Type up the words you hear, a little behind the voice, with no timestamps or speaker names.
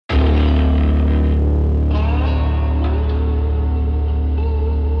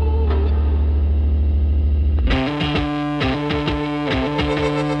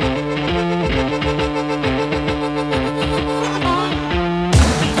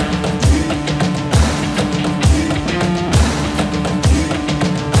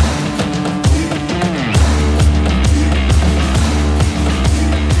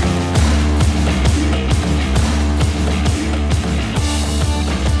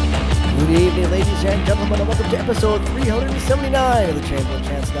Good evening, ladies and gentlemen, and welcome to episode 379 of the Chamberlain and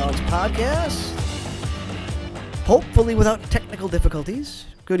Chance podcast. Hopefully without technical difficulties.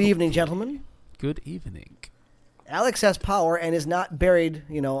 Good evening, gentlemen. Good evening. Alex has power and is not buried,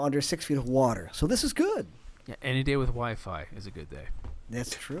 under 6 feet of water. So this is good. Yeah, any day with Wi-Fi is a good day.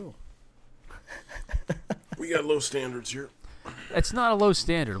 That's true. We got low standards here. It's not a low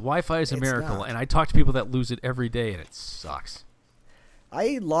standard. Wi-Fi is a It's miracle, not. and I talk to people that lose it every day, and it sucks.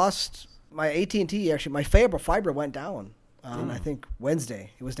 I lost my AT&T, actually. My fiber went down on, I think,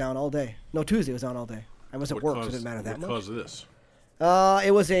 Wednesday. It was down all day. No, Tuesday it was down all day. I was at work, so it didn't matter that much. What caused this?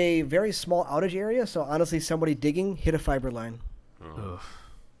 It was a very small outage area, so honestly, somebody digging hit a fiber line. Ugh.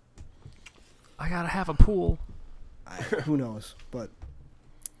 I gotta have a pool. Who knows? But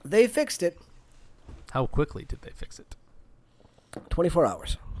they fixed it. How quickly did they fix it? 24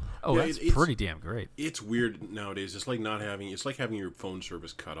 hours. Oh, Yeah, that's it's- pretty damn great. It's weird nowadays. It's like having your phone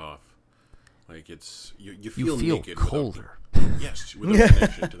service cut off. Like you feel naked colder. without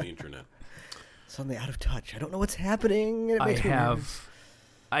connection to the internet. Suddenly out of touch. I don't know what's happening. And it makes me nervous.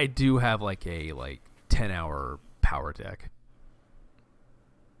 I do have like a 10-hour power deck.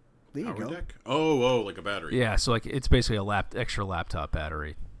 There you Power go. deck? Oh, like a battery. Yeah, so like it's basically a extra laptop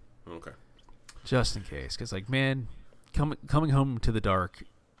battery, Okay. just in case. Because man, coming home to the dark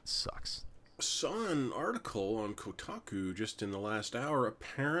sucks. Saw an article on Kotaku just in the last hour.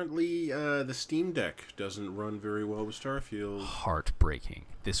 Apparently, the Steam Deck doesn't run very well with Starfield. Heartbreaking.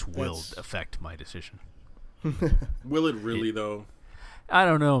 This will That's- affect my decision. Will it really though? I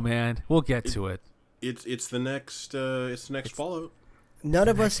don't know, man. We'll get to it. It's the next Fallout. None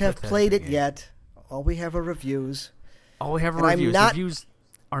of us have Bethesda played it game. yet. All we have are reviews. All we have And are I'm reviews. not- Reviews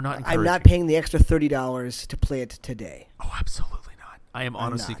are not encouraging. I'm not paying the extra $30 to play it today. Oh, absolutely not. I am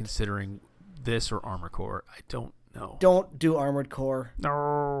honestly not. considering this or Armored Core. I don't know. Don't do Armored Core.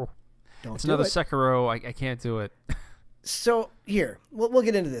 No. Don't It's do another it. Sekiro. I can't do it. So, here, we'll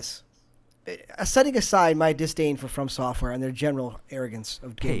get into this. Setting aside my disdain for From Software and their general arrogance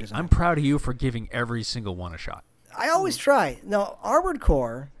of game Hey, design. I'm proud of you for giving every single one a shot. I always try. Now, Armored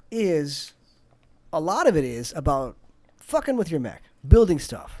Core a lot of it is about fucking with your mech, building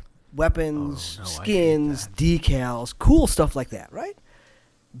stuff, weapons, Oh, no, I hate skins, decals, cool stuff like that, right?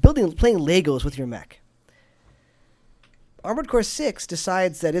 Playing Legos with your mech. Armored Core 6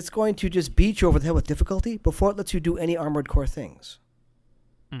 decides that it's going to just beat you over the head with difficulty before it lets you do any Armored Core things.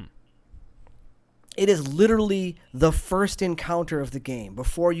 Hmm. It is literally the first encounter of the game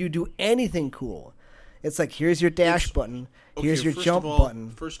before you do anything cool. It's like, here's your dash button, here's your jump button.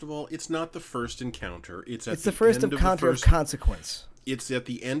 First of all, it's not the first encounter. It's The first encounter of consequence. It's at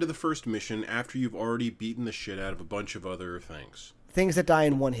the end of the first mission after you've already beaten the shit out of a bunch of other things. Things that die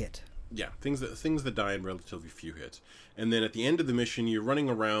in one hit. Yeah, things that die in relatively few hits. And then at the end of the mission, you're running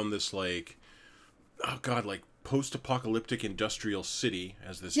around this post-apocalyptic industrial city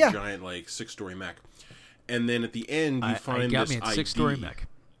as this giant 6-story mech. And then at the end, you find got this me at ID. 6-story mech.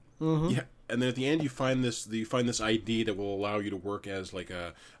 Mm-hmm. Yeah, and then at the end you find this ID that will allow you to work as like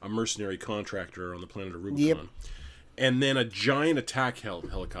a mercenary contractor on the planet of Rubicon. Yep. And then a giant attack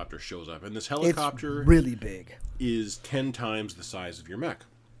helicopter shows up, and this helicopter It's really big. is 10 times the size of your mech.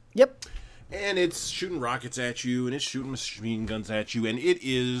 Yep. And it's shooting rockets at you, and it's shooting machine guns at you, and it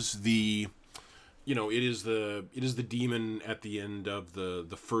is the demon at the end of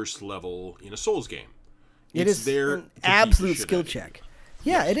the first level in a Souls game. It It's is there an to beat the absolute shit skill out of you. check.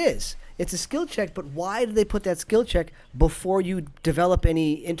 Yeah, it is. It's a skill check, but why do they put that skill check before you develop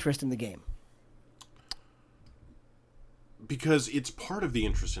any interest in the game? Because it's part of the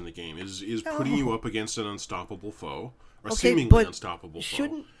interest in the game is putting you up against an unstoppable foe, or seemingly but unstoppable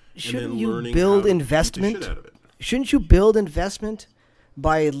shouldn't foe, and then you learning build how to beat the investment? shit out of it. Shouldn't you build investment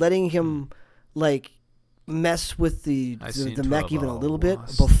by letting him mess with the mech even a little bit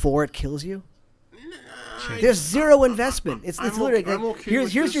before it kills you? There's zero investment. It's literally I'm like, okay here's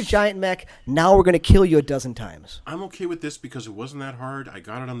with your this. giant mech. Now we're going to kill you a dozen times. I'm okay with this because it wasn't that hard. I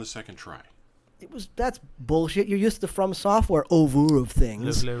got it on the second try. That's bullshit. You're used to From Software over of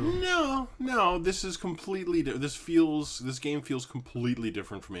things. No, this is completely this game feels completely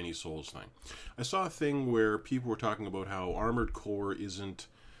different from any Souls thing. I saw a thing where people were talking about how Armored Core isn't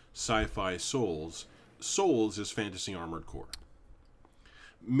sci-fi Souls. Souls is fantasy Armored Core.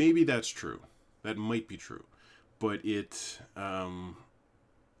 Maybe that's true. That might be true. But it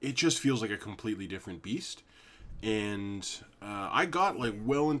just feels like a completely different beast. And I got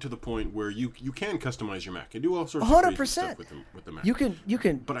well into the point where you can customize your mech and do all sorts of crazy stuff with the mech. You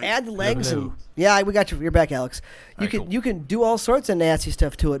can But add legs Hello. and we got you. You're back, Alex. Cool. You can do all sorts of nasty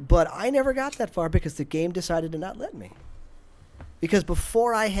stuff to it, but I never got that far because the game decided to not let me. Because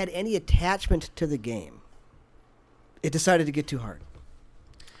before I had any attachment to the game, it decided to get too hard.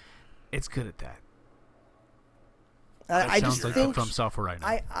 It's good at that. I sounds just like think from software right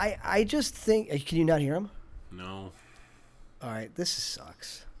now. I just think. Can you not hear him? No. All right, this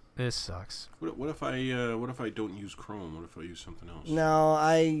sucks. This sucks. What if I don't use Chrome? What if I use something else? No,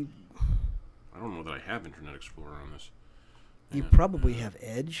 I don't know that I have Internet Explorer on this. You probably have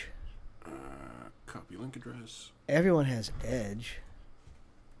Edge. Copy link address. Everyone has Edge.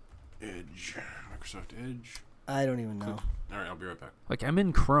 Edge. Microsoft Edge. I don't even know. All right, I'll be right back. Like, I'm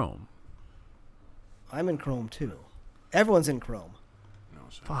in Chrome. I'm in Chrome too. Everyone's in Chrome. No,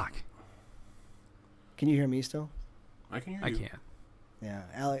 Fuck. Can you hear me still? I can hear you. I can. Yeah,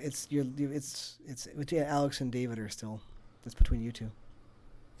 Alex, it's between Alex and David are still. It's between you two.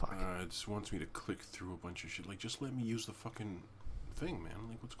 Fuck. It just wants me to click through a bunch of shit. Like, just let me use the fucking thing, man.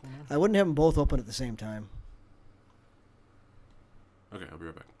 Like, what's going on? I wouldn't have them both open at the same time. Okay, I'll be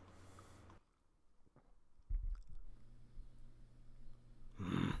right back.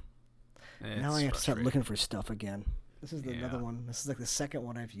 Now I have to start looking for stuff again. This is another one. This is like the second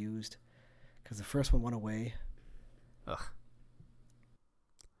one I've used because the first one went away. Ugh.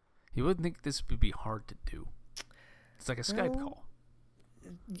 You wouldn't think this would be hard to do. It's like a Skype call.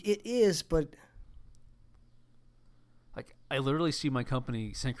 It is, but like I literally see my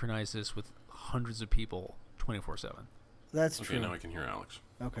company synchronize this with hundreds of people 24/7. That's true. Okay, now I can hear Alex.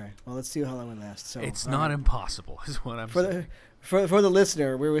 Okay, well, let's see how long it lasts. So it's not impossible, is what I'm saying. For the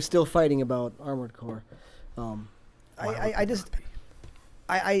listener, we were still fighting about Armored Core. I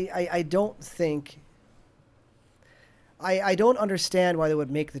don't think. I don't understand why they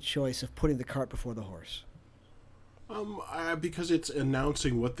would make the choice of putting the cart before the horse. Because it's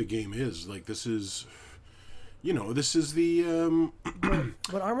announcing what the game is. Like, this is, this is the.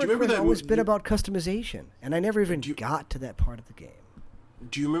 But Armored Core has always been about customization, and I never even got to that part of the game.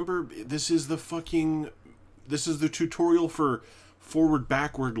 Do you remember? This is the tutorial for forward,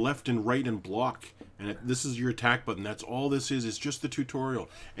 backward, left, and right, and block. And this is your attack button. That's all this is. It's just the tutorial.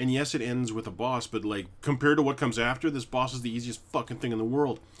 And yes, it ends with a boss, but like compared to what comes after, this boss is the easiest fucking thing in the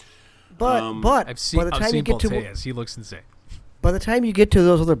world. But by the time you get Balteas. He looks insane. By the time you get to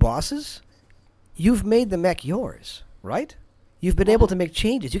those other bosses, you've made the mech yours, right? You've been able to make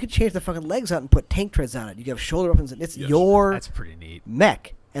changes. You can change the fucking legs out and put tank treads on it. You can have shoulder weapons, and it's your That's pretty neat.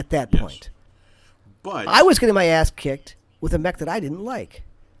 mech at that point. But I was getting my ass kicked with a mech that I didn't like,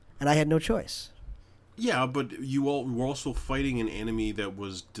 and I had no choice. Yeah, but you were also fighting an enemy that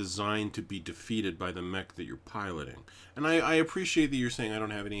was designed to be defeated by the mech that you're piloting. And I appreciate that you're saying I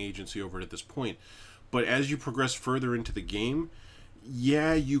don't have any agency over it at this point. But as you progress further into the game,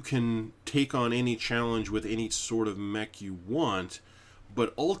 yeah, you can take on any challenge with any sort of mech you want,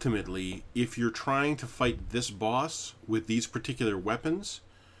 but ultimately, if you're trying to fight this boss with these particular weapons,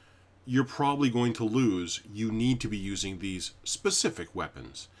 you're probably going to lose. You need to be using these specific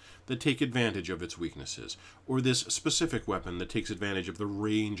weapons that take advantage of its weaknesses, or this specific weapon that takes advantage of the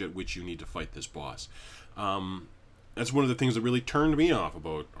range at which you need to fight this boss. That's one of the things that really turned me off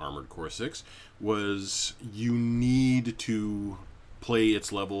about Armored Core 6, was you need to play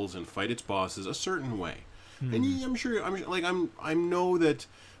its levels and fight its bosses a certain way. And I know that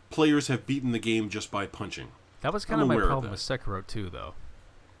players have beaten the game just by punching. That was kind of my problem with Sekiro too, though.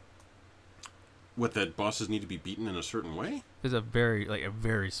 What, that bosses need to be beaten in a certain way? There's a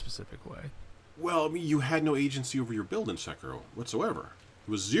very specific way. Well, I mean, you had no agency over your build in Sekiro whatsoever.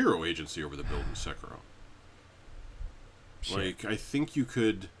 There was zero agency over the build in Sekiro. Shit. Like, I think you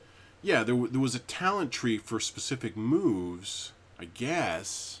could... Yeah, there was a talent tree for specific moves, I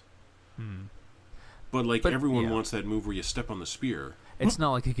guess. But everyone wants that move where you step on the spear. It's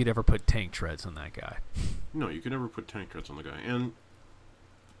not like you could ever put tank treads on that guy. No, you could never put tank treads on the guy. And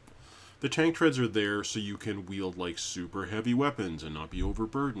the tank treads are there so you can wield, like, super heavy weapons and not be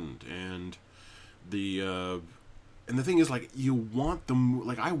overburdened. And the thing is, like, you want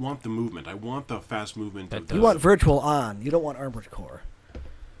I want the movement. I want the fast movement. You want virtual on. You don't want Armored Core.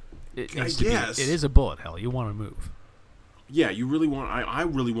 It is a bullet hell. You want to move. Yeah, you really want... I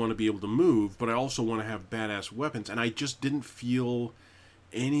really want to be able to move, but I also want to have badass weapons. And I just didn't feel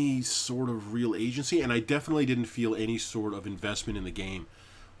any sort of real agency, and I definitely didn't feel any sort of investment in the game.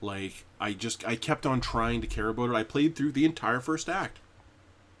 Like, I kept on trying to care about it. I played through the entire first act.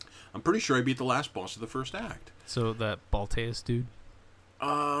 I'm pretty sure I beat the last boss of the first act. So that Balteas dude?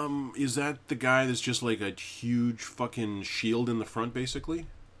 Is that the guy that's just like a huge fucking shield in the front, basically?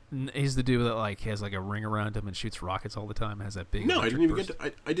 He's the dude that like has like a ring around him and shoots rockets all the time. Has that big? No, I didn't even get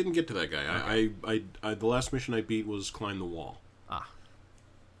to. I didn't get to that guy. Okay. I the last mission I beat was climb the wall. Ah.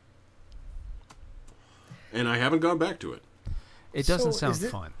 And I haven't gone back to it. It doesn't sound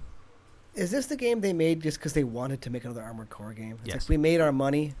fun. Is this the game they made just because they wanted to make another Armored Core game? It's yes. like, we made our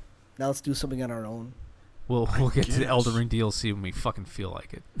money. Now let's do something on our own. We'll get to the Elden Ring DLC when we fucking feel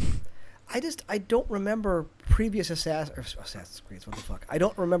like it. I don't remember previous Assassin's Creed. What the fuck? I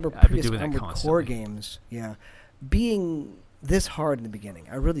don't remember previous Armored Core games. Yeah, being this hard in the beginning.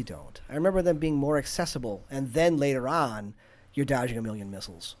 I really don't. I remember them being more accessible, and then later on, you're dodging a million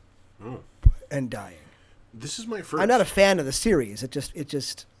missiles and dying. This is my first. I'm not a fan of the series. It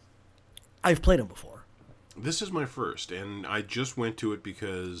just. I've played them before. This is my first, and I just went to it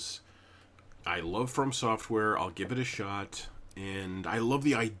because I love From Software. I'll give it a shot. And I love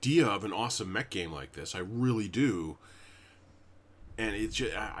the idea of an awesome mech game like this. I really do. And it's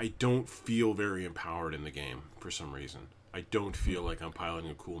just, I don't feel very empowered in the game for some reason. I don't feel like I'm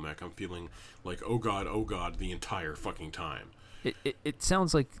piloting a cool mech. I'm feeling like, oh god, the entire fucking time. It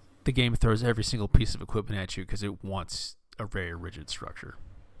sounds like the game throws every single piece of equipment at you because it wants a very rigid structure.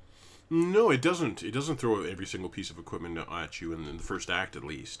 No, it doesn't. It doesn't throw every single piece of equipment at you in the first act, at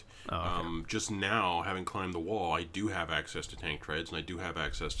least. Oh, okay. Just now, having climbed the wall, I do have access to tank treads, and I do have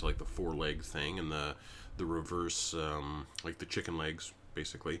access to like the 4-leg thing and the reverse, like the chicken legs,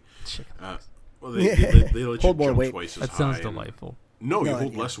 basically. Chicken legs. Well, they let you jump twice as high. That sounds delightful. No, you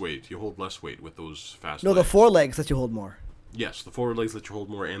hold less weight. You hold less weight with those fast. No, legs. the 4 legs let you hold more. Yes, the 4 legs let you hold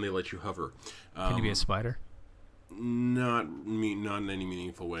more, and they let you hover. Can you be a spider? Not in any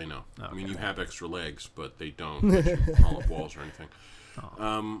meaningful way, no. Okay. I mean, you have extra legs, but they don't let you crawl up walls or anything.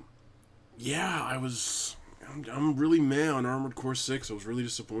 Oh. Yeah, I'm really meh on Armored Core 6. I was really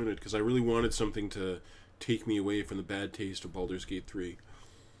disappointed because I really wanted something to take me away from the bad taste of Baldur's Gate 3.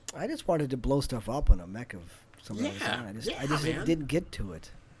 I just wanted to blow stuff up on a mech of something else. I just didn't get to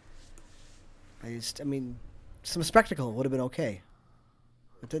it. I mean, some spectacle would have been okay.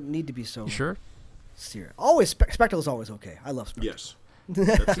 It didn't need to be so. You sure? Serious. Always spectacle is always okay. I love spectacle.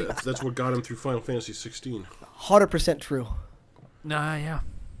 Yes, that's what got him through Final Fantasy 16. 100% true. Nah, yeah.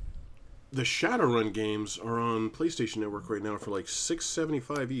 The Shadowrun games are on PlayStation Network right now for like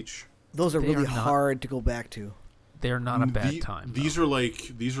 $6.75 each. Those are really hard to go back to. They are not a bad time. These are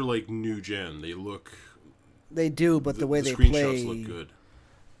like new gen. They look. They do, but the way they screenshots play look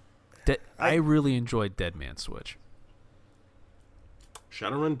good. I really enjoyed Dead Man Switch.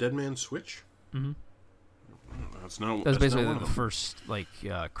 Shadowrun Dead Man Switch? Mm-hmm. That was basically the first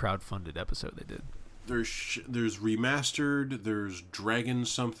crowdfunded episode they did. There's remastered, there's Dragon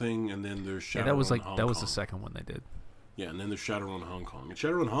something, and then there's Shadowrun Hong Kong. That was the second one they did. Yeah, and then there's Shadowrun Hong Kong. And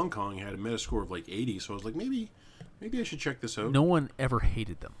Shadowrun Hong Kong had a Metascore of like 80, so I was like, maybe I should check this out. No one ever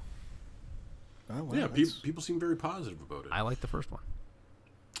hated them. Oh, wow, yeah, people seem very positive about it. I like the first one.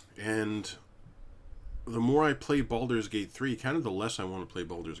 And the more I play Baldur's Gate 3, kind of the less I want to play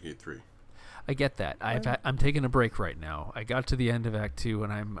Baldur's Gate 3. I get that. I'm taking a break right now. I got to the end of Act 2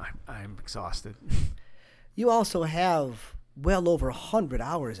 and I'm exhausted. You also have well over 100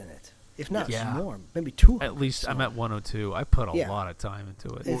 hours in it, if not more, maybe 200. At least I'm at 102. I put a lot of time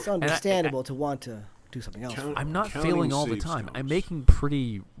into it. It's understandable to want to do something else. I'm not failing all the time. I'm making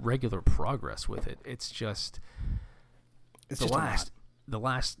pretty regular progress with it. It's just the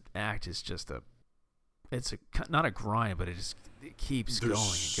last act is just not a grind, but it keeps going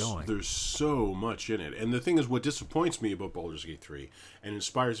and going. There's so much in it. And the thing is, what disappoints me about Baldur's Gate 3 and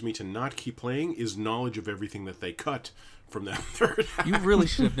inspires me to not keep playing is knowledge of everything that they cut from that third act. You really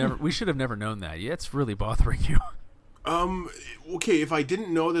we should have never known that. Yeah, it's really bothering you. Okay, if I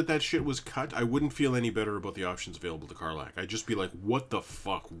didn't know that shit was cut, I wouldn't feel any better about the options available to Karlach. I'd just be like, what the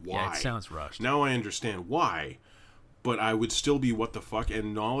fuck? Why? Yeah, it sounds rushed. Now I understand why, but I would still be what the fuck,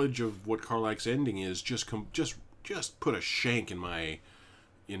 and knowledge of what Karlach's ending is just put a shank in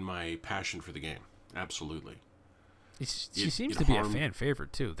my passion for the game. Absolutely. She seems to be a fan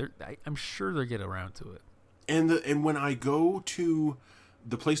favorite too. I'm sure they'll get around to it. And when I go to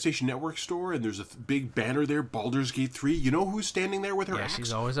the PlayStation Network store and there's a big banner there, Baldur's Gate 3, you know who's standing there with her axe?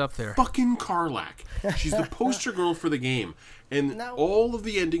 She's always up there. Fucking Karlach. She's the poster girl for the game. And all of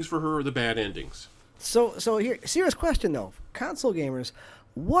the endings for her are the bad endings. So here, serious question though. Console gamers,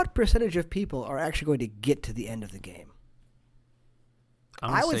 what percentage of people are actually going to get to the end of the game?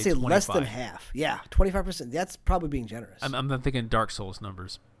 I would say 25. Less than half. Yeah, 25%. That's probably being generous. I'm thinking Dark Souls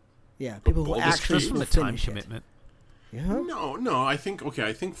numbers. Yeah, people who actually just from the time commitment. Yeah. No. I think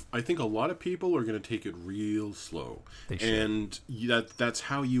a lot of people are going to take it real slow, and that's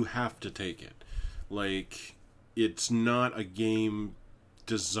how you have to take it. Like, it's not a game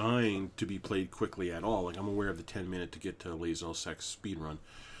designed to be played quickly at all. Like, I'm aware of the 10-minute to get to Lazel Sex speedrun,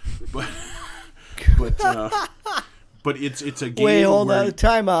 but it's a game. Wait, hold on.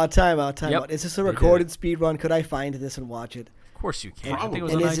 Time out. Yep. Is this a recorded speedrun? Could I find this and watch it? Of course you can. Probably. I think it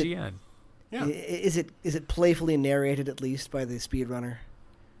was And on is it- IGN. Yeah. Is it playfully narrated at least by the speedrunner?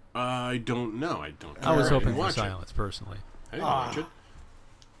 I don't know. I was didn't hoping for watch it. silence, personally. I didn't watch it.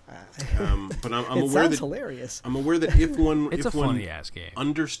 But I'm It aware sounds that hilarious. I'm aware that if one It's if a one funny-ass game.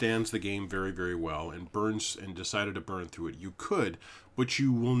 understands the game very, very well and decided to burn through it, you could, but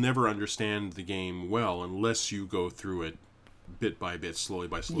you will never understand the game well unless you go through it bit by bit, slowly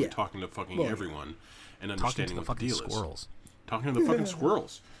by slowly, Yeah. talking to fucking Well, everyone and Talking to understanding the what the fucking deal squirrels. is. Talking to the fucking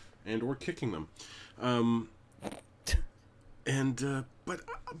squirrels, and or kicking them.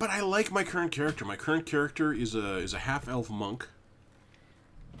 But I like my current character. My current character is a half elf monk.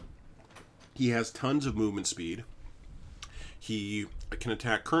 He has tons of movement speed. He can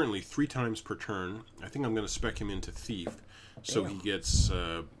attack currently 3 times per turn. I think I'm going to spec him into thief, so he gets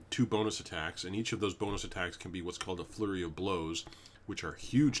 2 bonus attacks, and each of those bonus attacks can be what's called a flurry of blows, which are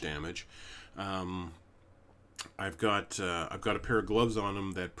huge damage. I've got a pair of gloves on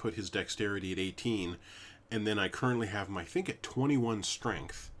him that put his dexterity at 18, and then I currently have him, I think, at 21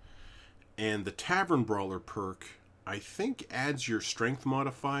 strength. And the Tavern Brawler perk, I think, adds your strength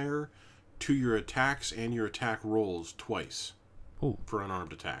modifier to your attacks and your attack rolls twice. Ooh. For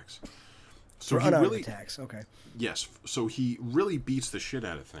unarmed attacks. So For unarmed attacks, okay. Yes, so he really beats the shit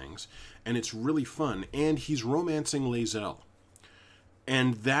out of things, and it's really fun. And he's romancing Lae'zel.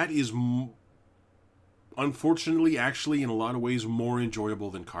 And that is, unfortunately, actually, in a lot of ways, more enjoyable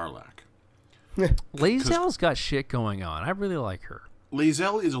than Karlach. Lae'zel's got shit going on. I really like her.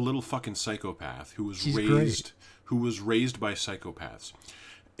 Lae'zel is a little fucking psychopath who was raised by psychopaths.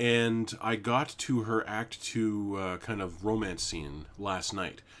 And I got to her Act 2 kind of romance scene last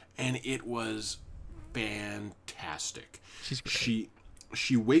night, and it was fantastic. She's great.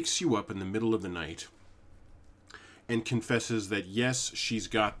 She wakes you up in the middle of the night and confesses that, yes, she's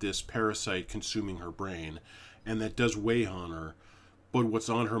got this parasite consuming her brain, and that does weigh on her, but what's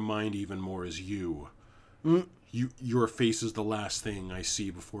on her mind even more is you. Your face is the last thing I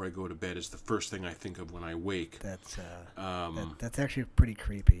see before I go to bed. It's the first thing I think of when I wake. That's actually pretty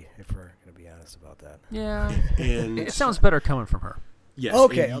creepy, if we're going to be honest about that. Yeah. And It sounds better coming from her. yes.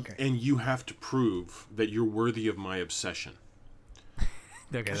 Okay. And you have to prove that you're worthy of my obsession.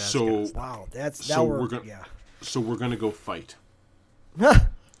 Okay, that's So good. Wow, that's So now we're gonna- yeah. so we're gonna go fight.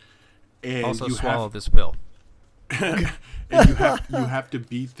 And Also you swallow have this pill. and you have to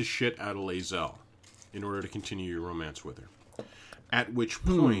beat the shit out of Lae'zel in order to continue your romance with her. At which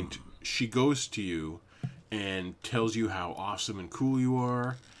point she goes to you and tells you how awesome and cool you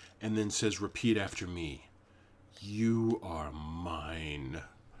are, and then says, "Repeat after me. You are mine."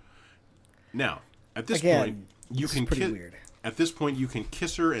 Now, at this point, you this can is pretty weird. At this point, you can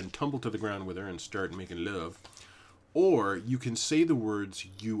kiss her and tumble to the ground with her and start making love, or you can say the words,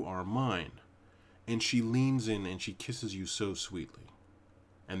 "You are mine," and she leans in and she kisses you so sweetly,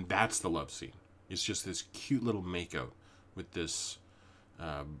 and that's the love scene. It's just this cute little makeout with this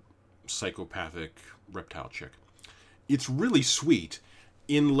psychopathic reptile chick. It's really sweet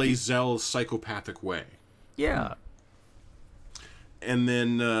in Lae'zel's psychopathic way. Yeah. And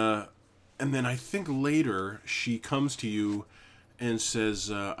then I think later she comes to you and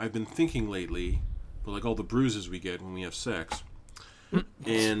says, "I've been thinking lately, but like all the bruises we get when we have sex,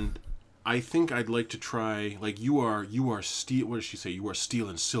 and I think I'd like to try. Like you are steel. What does she say? You are steel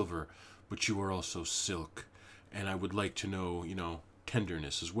and silver, but you are also silk, and I would like to know,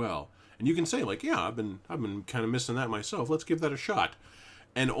 tenderness as well." And you can say like, "Yeah, I've been kind of missing that myself. Let's give that a shot."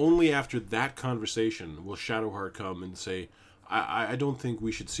 And only after that conversation will Shadowheart come and say, I don't think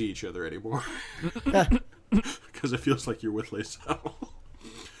we should see each other anymore. Because it feels like you're with Lae'zel.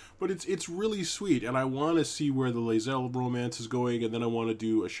 But it's really sweet, and I want to see where the Lae'zel romance is going, and then I want to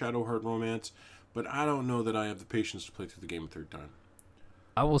do a Shadowheart romance, but I don't know that I have the patience to play through the game a third time.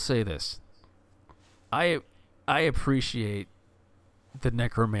 I will say this. I appreciate the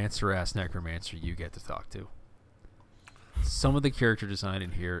necromancer-ass necromancer you get to talk to. Some of the character design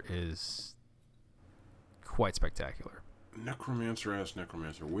in here is quite spectacular. Necromancer-ass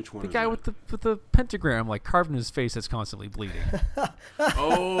necromancer. Which one The is guy that? with the pentagram like carved in his face that's constantly bleeding.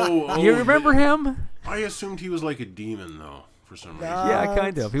 Oh, You remember him? I assumed he was like a demon, though, for some reason. Yeah,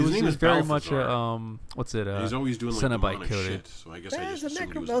 kind of. He His was name is very much Balthazar. what's it? He's always doing like Cenobite demonic coated. shit, so I guess I There's just a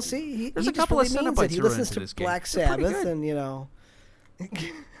assumed he was necro. a See, demon. he There's a just couple really of means Cenobites it. He who are listens into to this game. Black They're pretty Sabbath, good. and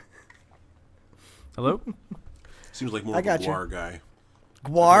Hello? Seems like more I of a got you. Guar guy.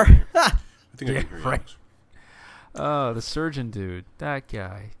 Guar. I think I Yeah, can hear right. yours. Oh, the surgeon dude. That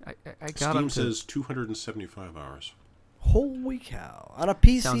guy. I got him Steam to... says 275 hours. Holy cow! On a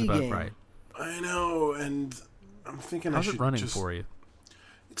PC Sounds about game. right. I know, and I'm thinking How's I should it running just... for you?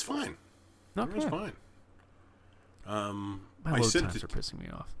 It's fine. Okay. It's fine. My load times are pissing me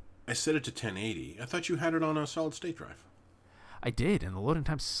off. I set it to 1080. I thought you had it on a solid state drive. I did, and the loading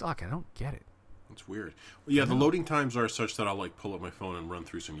times suck. I don't get it. It's weird. Well, yeah, the loading times are such that I'll like pull up my phone and run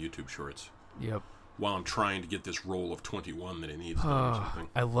through some YouTube shorts. Yep. While I'm trying to get this roll of 21 that it needs done or something.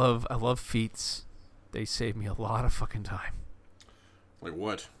 I love feats. They save me a lot of fucking time. Like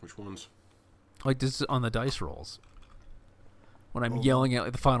what? Which ones? Like this is on the dice rolls. When I'm yelling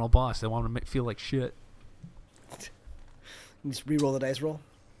at the final boss, I want to feel like shit. You just re-roll the dice roll.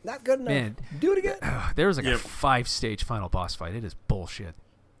 Not good enough. Man, do it again. There was like a 5-stage final boss fight. It is bullshit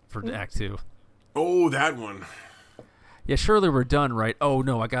for Act 2. Oh, that one. Yeah, surely we're done, right? Oh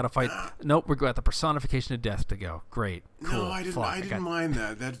no, I gotta fight. Nope, we're got the personification of death to go. Great, cool. No, I didn't mind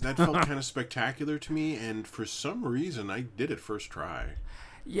that. That felt kind of spectacular to me, and for some reason, I did it first try.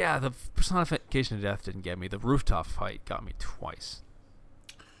 Yeah, the personification of death didn't get me. The rooftop fight got me twice.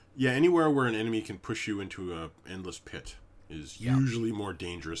 Yeah, anywhere where an enemy can push you into an endless pit is usually more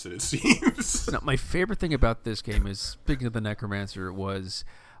dangerous than it seems. Now, my favorite thing about this game is, speaking of the Necromancer, was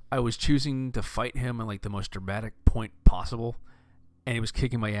I was choosing to fight him at like the most dramatic point possible, and he was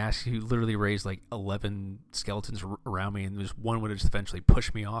kicking my ass. He literally raised like 11 skeletons around me, and just one would just eventually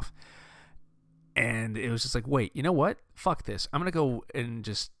push me off. And it was just like, wait, you know what? Fuck this. I'm going to go and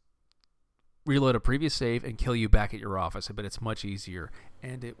just reload a previous save and kill you back at your office. I bet it's much easier.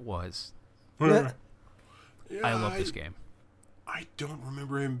 And it was. Yeah, I love this game. I don't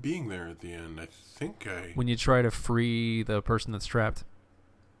remember him being there at the end. I think When you try to free the person that's trapped.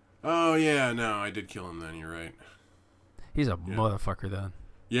 Oh, yeah, no, I did kill him then, you're right. He's a motherfucker then.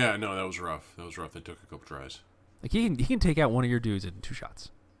 Yeah, no, that was rough. That took a couple tries. Like he can take out one of your dudes in 2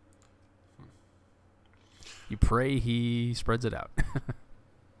 shots. You pray he spreads it out.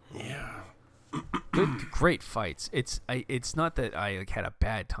 Yeah. Great fights. It's not that I like had a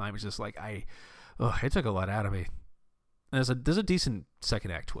bad time. It's just like it took a lot out of me. And there's a decent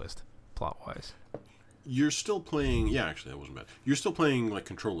second act twist, plot wise. You're still playing. Yeah, actually, that wasn't bad. You're still playing like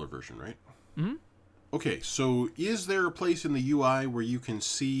controller version, right? Mm-hmm. Okay, so is there a place in the UI where you can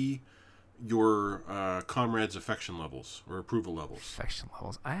see your comrades' affection levels or approval levels? Affection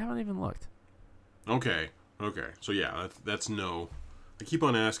levels. I haven't even looked. Okay. So yeah, that's no. I keep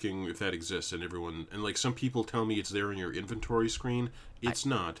on asking if that exists, and like some people tell me it's there in your inventory screen. It's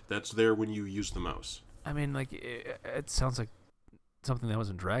not. That's there when you use the mouse. I mean, like it sounds like something that was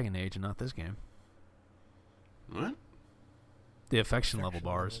in Dragon Age and not this game. What? The affection level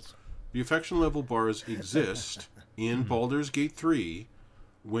bars. Levels. The affection level bars exist in Baldur's Gate 3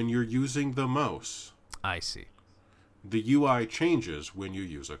 when you're using the mouse. I see. The UI changes when you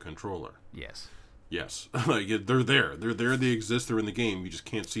use a controller. Yes. Yes. Like, they're there. They're there. They exist. They're in the game. You just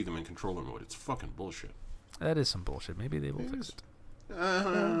can't see them in controller mode. It's fucking bullshit. That is some bullshit. Maybe they will fix it.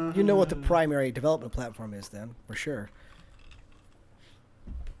 You know what the primary development platform is then, for sure.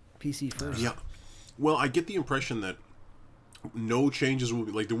 PC first. Yeah. Well, I get the impression that no changes will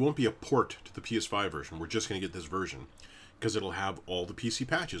be... Like, there won't be a port to the PS5 version. We're just going to get this version. Because it'll have all the PC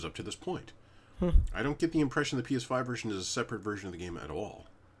patches up to this point. I don't get the impression the PS5 version is a separate version of the game at all.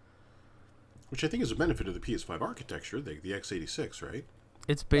 Which I think is a benefit of the PS5 architecture, the x86, right?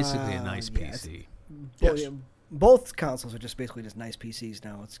 It's basically a nice PC. Yes. Both consoles are just basically just nice PCs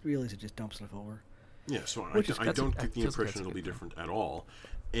now. It's really just dump stuff over. Yeah, so I don't get the impression it'll be different at all.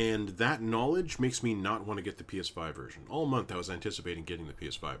 And that knowledge makes me not want to get the PS5 version. All month I was anticipating getting the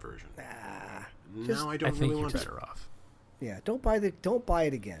PS5 version. Now I don't really want it. Better off. Yeah, don't buy it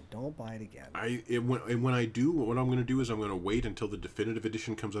again. Don't buy it again. When I do, what I'm going to do is I'm going to wait until the definitive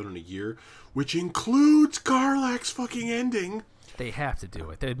edition comes out in a year, which includes Garlac's fucking ending. They have to do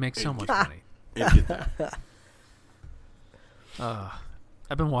it. They'd make so much money. And get that.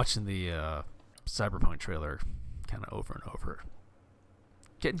 I've been watching the Cyberpunk trailer kind of over and over.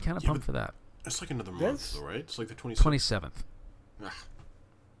 Getting kind of pumped for that. It's like another month, though, right? It's like the 27th. 27th.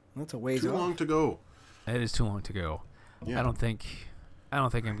 That's a ways Too long to go. It is too long to go. Yeah. I don't think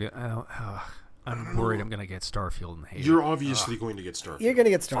I'm gonna. I'm worried I'm gonna get Starfield and hate it. You're obviously going to get Starfield. You're gonna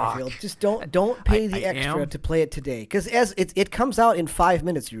get Starfield. Just don't pay the extra to play it today, because as it comes out in 5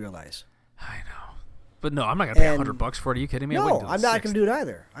 minutes. You realize. I know, but no, I'm not gonna pay $100 for it. Are you kidding me? No, I'm not gonna do it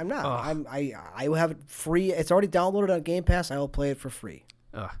either. I'm not. I will have it free. It's already downloaded on Game Pass. I will play it for free.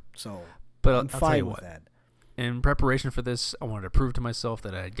 So, but I'm fine with that. In preparation for this, I wanted to prove to myself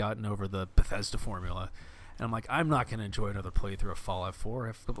that I had gotten over the Bethesda formula. And I'm like, I'm not going to enjoy another playthrough of Fallout 4.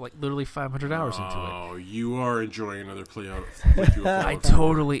 I've put like literally 500 hours into it. Oh, you are enjoing another playthrough of Fallout 4. I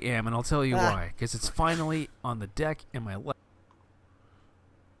totally am, and I'll tell you why. Because it's finally on the deck in my left.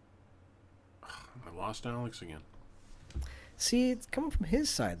 I lost Alex again. See, it's coming from his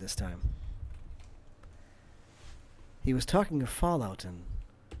side this time. He was talking of Fallout, and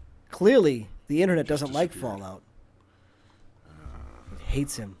clearly the internet doesn't like Fallout. It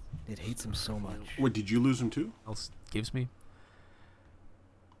hates him. It hates him so much. What, did you lose him too? Else gives me.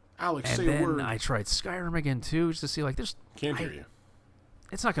 Alex, And say then a word. I tried Skyrim again too, just to see like there's. Can't hear you.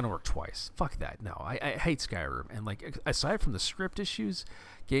 It's not going to work twice. Fuck that. No, I hate Skyrim. And like aside from the script issues,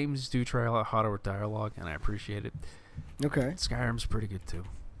 games do try a lot harder with dialogue, and I appreciate it. Okay. Skyrim's pretty good too.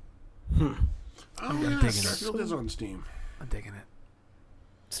 I'm digging it. Starfield is on Steam. I'm digging it.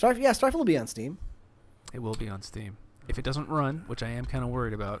 Starfield will be on Steam. It will be on Steam. If it doesn't run, which I am kind of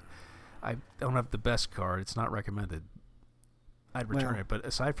worried about, I don't have the best card. It's not recommended. I'd return it. But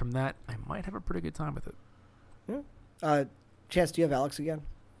aside from that, I might have a pretty good time with it. Yeah. Chance, do you have Alex again?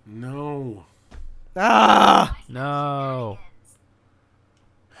 No. Ah! No.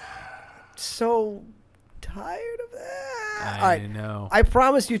 So tired of that. I know. I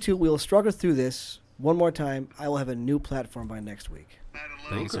promise you two, we'll struggle through this one more time. I will have a new platform by next week.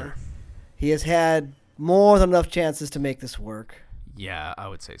 Thank you, sir. He has had more than enough chances to make this work. Yeah, I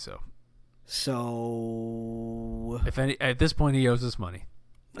would say so. So, At this point, he owes us money.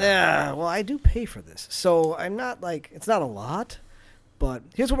 yeah, well, I do pay for this, so I'm not like it's not a lot, but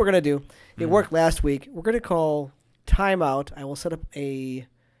here's what we're gonna do. It worked last week. We're gonna call timeout. I will set up a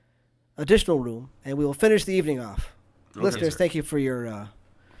additional room, and we will finish the evening off. Okay, Listeners, sir. thank you for your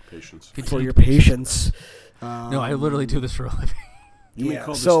Patience. patience. No, I literally do this for a living. We Yeah,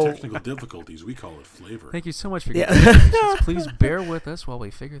 call this so technical difficulties. We call it flavor. Thank you so much for your Yeah. patience. Please bear with us while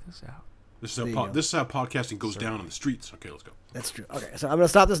we figure this out. This There is you how go. this is how podcasting goes down in the streets. Okay, let's go. that's true. Okay, so I'm gonna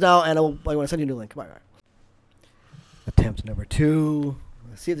stop this now, and I want to send you a new link. Come on. All right. Attempt number 2.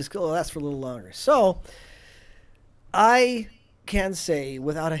 Let's see if this will last for a little longer. So, I can say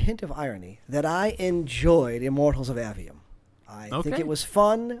without a hint of irony that I enjoyed Immortals of Aveum. I think Okay. it was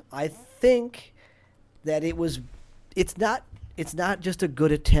fun. I think that it's not just a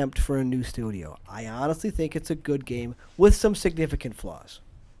good attempt for a new studio. I honestly think it's a good game with some significant flaws.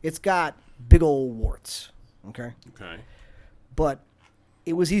 It's got big old warts, okay? Okay. But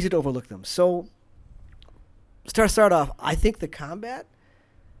it was easy to overlook them. So, start off, I think the combat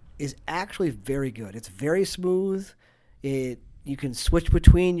is actually very good. It's very smooth. You can switch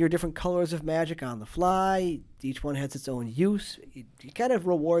between your different colors of magic on the fly. Each one has its own use. It kind of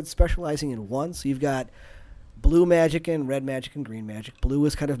rewards specializing in one. So you've got blue magic and red magic and green magic. Blue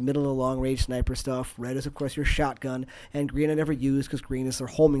is kind of middle to long range sniper stuff. Red is, of course, your shotgun. And green I never use because green is their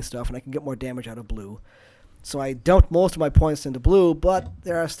homing stuff, and I can get more damage out of blue. So I dumped most of my points into blue, but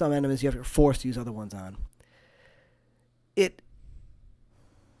there are some enemies you're forced to use other ones on.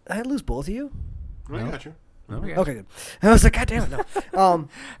 I lose both of you? I got you. Okay. Okay, good. I was like, God damn it, no.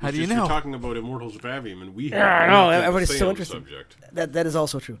 How do you You're know? talking about Immortals of Aveum, and we have I know, nothing to everybody's say so on the interested. subject. That is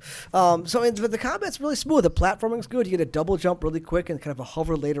also true. But the combat's really smooth. The platforming's good. You get a double jump really quick and kind of a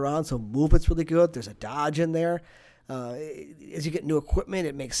hover later on, so movement's really good. There's a dodge in there. As you get new equipment,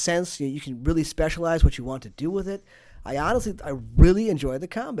 it makes sense. You can really specialize what you want to do with it. I really enjoyed the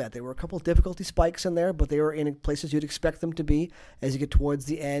combat. There were a couple of difficulty spikes in there, but they were in places you'd expect them to be. As you get towards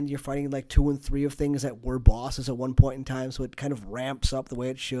the end, you're fighting like 2 and 3 of things that were bosses at one point in time, so it kind of ramps up the way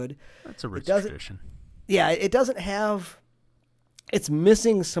it should. That's a rich tradition. Yeah, it doesn't have... It's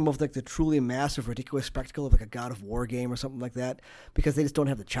missing some of like the truly massive, ridiculous spectacle of like a God of War game or something like that, because they just don't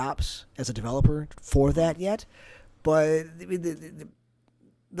have the chops as a developer for that yet. But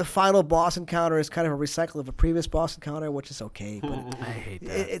the final boss encounter is kind of a recycle of a previous boss encounter, which is okay. But I hate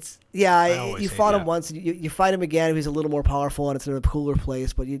that. You fought him once, and you fight him again. He's a little more powerful, and it's in a cooler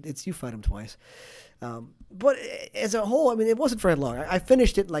place. But you fight him twice. But as a whole, I mean, it wasn't very long. I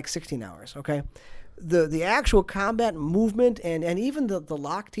finished it in like 16 hours. Okay, the actual combat movement and even the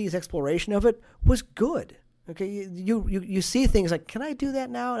lock tease exploration of it was good. Okay, you see things like, can I do that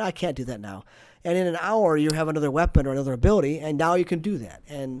now? And I can't do that now. And in an hour, you have another weapon or another ability, and now you can do that.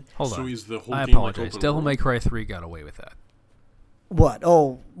 And Hold So on. is the whole I game apologize. like open Devil world? May Cry 3 got away with that. what?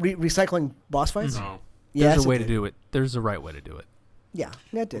 Oh, recycling boss fights? No. Yes, There's a way it to did. do it. There's a right way to do it. Yeah,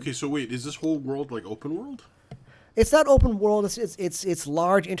 that did. Okay, so wait, is this whole world like open world? It's not open world. It's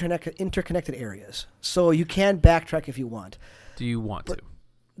large interconnected areas, so you can backtrack if you want. Do you want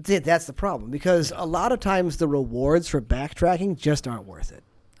to? That's the problem, because a lot of times the rewards for backtracking just aren't worth it.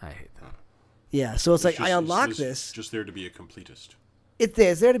 I hate that. Yeah, so it's like just- I unlock it's this. just there to be a completist.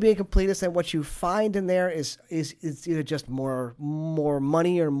 It's there to be a completist, and what you find in there is either just more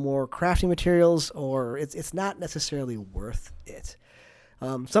money or more crafting materials, or it's not necessarily worth it.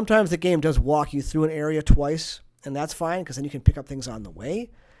 Sometimes the game does walk you through an area twice, and that's fine because then you can pick up things on the way.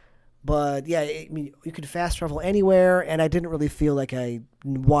 But yeah, I mean, you could fast travel anywhere, and I didn't really feel like I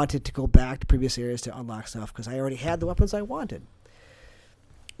wanted to go back to previous areas to unlock stuff because I already had the weapons I wanted.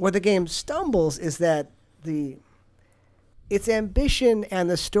 Where the game stumbles is that its ambition and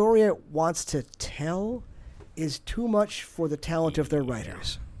the story it wants to tell is too much for the talent of their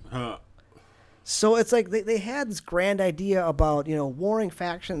writers. So it's like they had this grand idea about, warring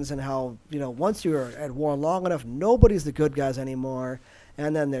factions and how, once you're at war long enough, nobody's the good guys anymore.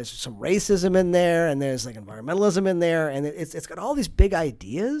 And then there's some racism in there, and there's like environmentalism in there, and it's got all these big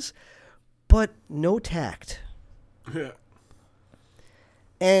ideas, but no tact. Yeah.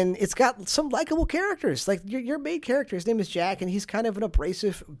 And it's got some likable characters. Like your main character, his name is Jack, and he's kind of an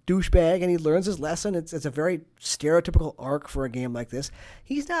abrasive douchebag, and he learns his lesson. It's a very stereotypical arc for a game like this.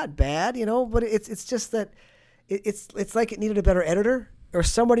 He's not bad, but it's just that it's like it needed a better editor or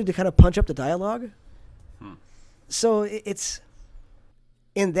somebody to kind of punch up the dialogue. So it's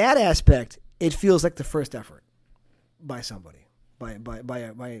in that aspect, it feels like the first effort by somebody, by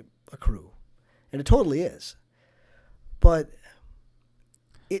a crew, and it totally is. But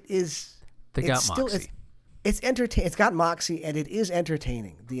it is. They got moxie. It's got moxie, and it is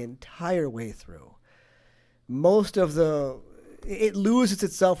entertaining the entire way through. It loses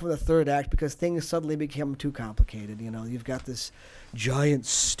itself in the third act because things suddenly become too complicated. You've got this giant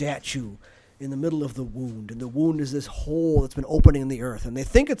statue in the middle of the wound, and the wound is this hole that's been opening in the earth, and they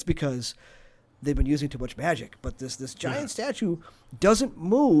think it's because they've been using too much magic. But this giant statue doesn't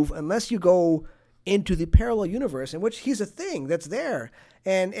move unless you go into the parallel universe in which he's a thing that's there.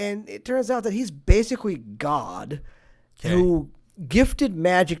 And it turns out that he's basically God who gifted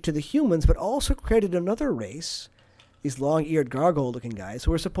magic to the humans, but also created another race, these long-eared gargoyle-looking guys,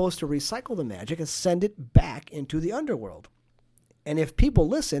 who are supposed to recycle the magic and send it back into the underworld. And if people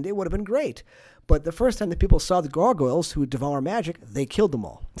listened, it would have been great. But the first time that people saw the gargoyles who devour magic, they killed them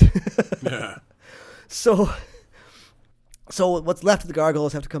all. Yeah. So what's left of the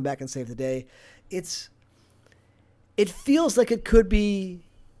gargoyles have to come back and save the day. It feels like it could be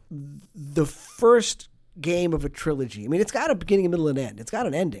the first game of a trilogy. I mean, it's got a beginning, a middle, and end. It's got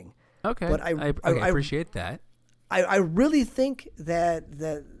an ending. Okay, but I appreciate that. I really think that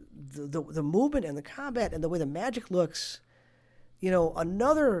the movement and the combat and the way the magic looks,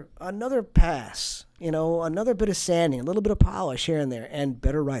 another pass, another bit of sanding, a little bit of polish here and there, and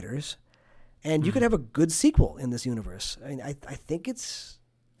better writers, and you could have a good sequel in this universe. I mean, I think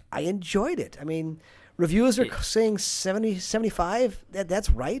I enjoyed it. I mean, reviewers are saying 70, 75. That's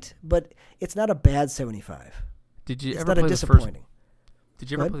right, but it's not a bad 75. Did you it's ever not play a disappointing.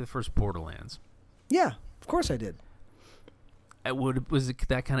 Did you ever play the first Borderlands? Yeah, of course I did. Was it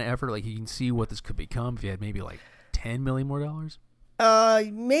that kind of effort? Like you can see what this could become if you had maybe like $10 million more?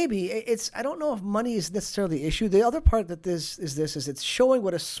 Maybe I don't know if money is necessarily the issue. The other part that this is it's showing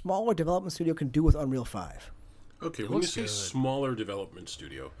what a smaller development studio can do with Unreal 5. Okay, when you say smaller development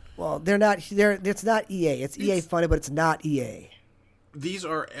studio, well, they're not. It's not EA. It's EA funded, but it's not EA. These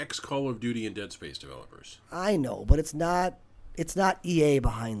are ex-Call of Duty and Dead Space developers. I know, but it's not. It's not EA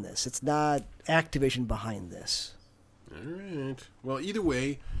behind this. It's not Activision behind this. All right. Well, either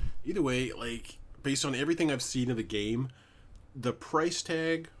way, like based on everything I've seen of the game, the price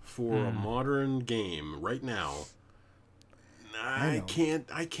tag for a modern game right now, I can't.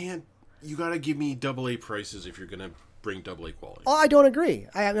 You got to give me AA prices if you're going to bring AA quality. Oh, I don't agree.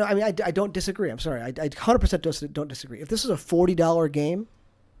 I don't disagree. I'm sorry. I 100% don't disagree. If this is a $40 game,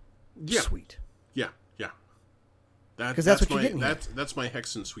 sweet. Yeah. Because that's what you're getting. That's my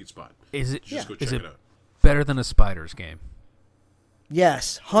Hexen sweet spot. Is it? Just go is check it it out. Better than a Spiders game?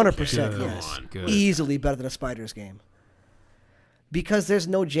 Yes, 100%. Okay, yes, good. Easily better than a Spiders game. Because there's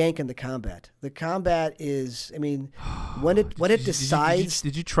no jank in the combat. The combat is, I mean, when it decides.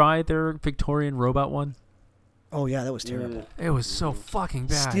 Did you try their Victorian robot one? Oh yeah, that was terrible. It was so fucking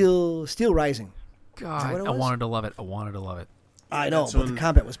bad. Steel Rising. God, I wanted to love it. I know, but the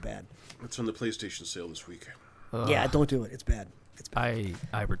combat was bad. It's on the PlayStation sale this week. Yeah, don't do it. It's bad. I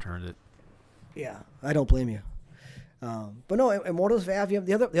returned it. Yeah, I don't blame you. But no, Immortals of Aveum.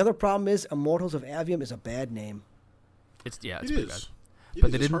 The other problem is Immortals of Aveum is a bad name. It pretty is. bad.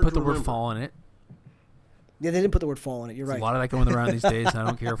 But they didn't put the word fall in it. Yeah, they didn't put the word fall in it. You're right. There's a lot of that going around these days, and I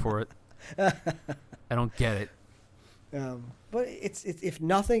don't care for it. I don't get it. But it's if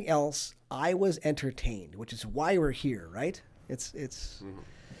nothing else, I was entertained, which is why we're here, right? It's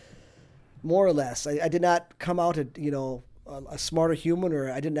more or less. I did not come out a smarter human,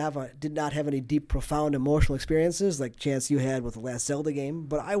 or I did not have any deep, profound emotional experiences like Chance you had with the last Zelda game.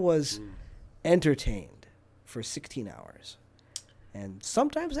 But I was entertained for 16 hours, and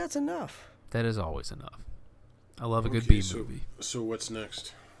sometimes that's enough. That is always enough. I love a good B movie. So what's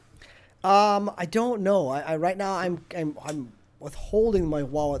next? I don't know. I right now I'm withholding my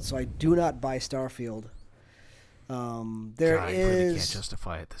wallet, so I do not buy Starfield. There God, I is. really can't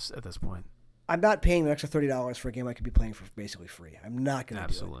justify it at this point. I'm not paying an extra $30 for a game I could be playing for basically free. I'm not going to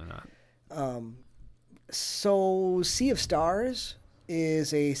do it. Absolutely not. So Sea of Stars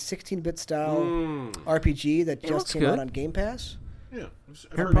is a 16-bit style RPG that just came out on Game Pass. Yeah,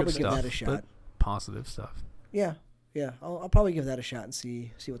 I'll probably give that a shot. Positive stuff. Yeah. I'll probably give that a shot and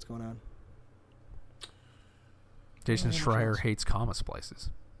see what's going on. Jason Schreier hates comma splices.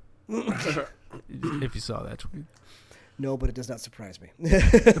 If you saw that tweet. No, but it does not surprise me.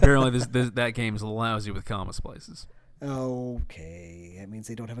 Apparently, that game is lousy with comma splices. Okay, that means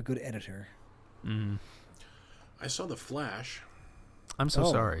they don't have a good editor. Mm. I saw The Flash. I'm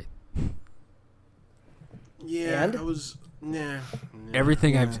so sorry. Yeah, and? I was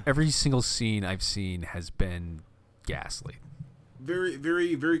Every single scene I've seen has been ghastly. Very,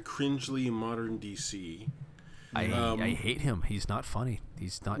 very, very cringely modern DC. I hate him. He's not funny.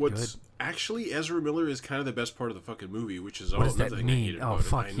 He's not good. Actually, Ezra Miller is kind of the best part of the fucking movie, which is what does that I mean? hated Oh, about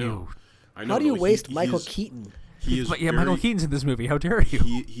fuck it. you. I know. How do you waste Michael Keaton? He is Michael Keaton's in this movie. How dare you?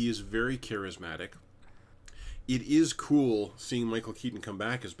 He is very charismatic. It is cool seeing Michael Keaton come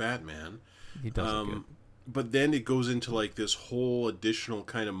back as Batman. He does it good. But then it goes into like this whole additional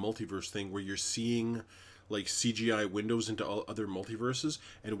kind of multiverse thing where you're seeing like CGI windows into all other multiverses,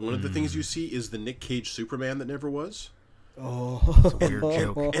 and one of the things you see is the Nick Cage Superman that never was. Oh, it's a weird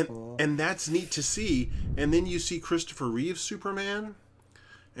joke. And that's neat to see. And then you see Christopher Reeve's Superman,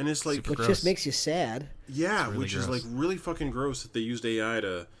 and it's like which just makes you sad. Yeah, really which gross. is like really fucking gross that they used AI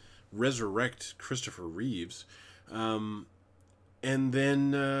to resurrect Christopher Reeves. And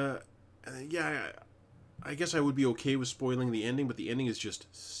then I guess I would be okay with spoiling the ending, but the ending is just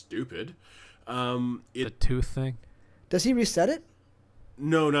stupid. The tooth thing? Does he reset it?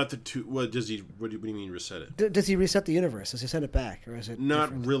 No, not the two. What does he? What do you mean reset it? Does he reset the universe? Does he send it back, or is it not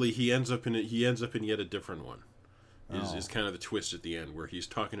different? really? He ends up in it. He ends up in yet a different one. Is kind of the twist at the end where he's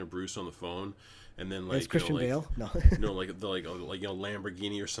talking to Bruce on the phone, and then like it's Christian Bale. No, no, like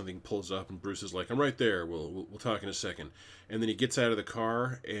Lamborghini or something pulls up, and Bruce is like, "I'm right there. We'll talk in a second." And then he gets out of the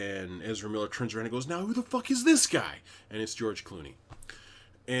car, and Ezra Miller turns around and goes, "Now who the fuck is this guy?" And it's George Clooney.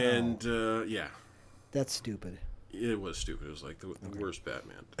 And yeah, that's stupid. It was stupid. It was like the worst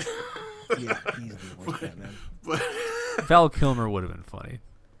Batman. Yeah, he's the worst Batman. But Val Kilmer would have been funny.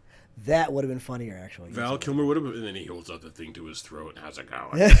 That would have been funnier, actually. Val Kilmer would have been, and then he holds up the thing to his throat. How's it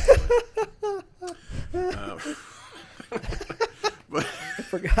going? But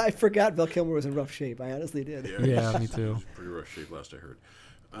I forgot Val Kilmer was in rough shape. I honestly did. Yeah, me too. He was in pretty rough shape last I heard.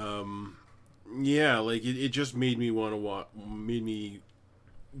 Yeah, like it just made me made me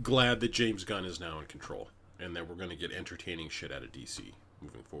glad that James Gunn is now in control, and that we're going to get entertaining shit out of DC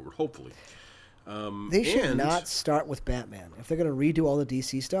moving forward, hopefully. They should not start with Batman. If they're going to redo all the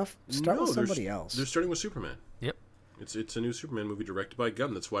DC stuff, start with somebody else. They're starting with Superman. Yep. It's a new Superman movie directed by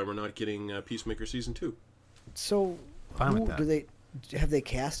Gunn. That's why we're not getting Peacemaker season 2. So, Fine with that. have they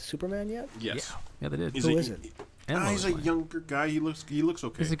cast Superman yet? Yes. Yeah, they did. Who is it? He's a younger guy. He looks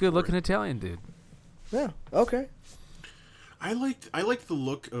okay. He's a good-looking Italian dude. Yeah. Okay. I liked the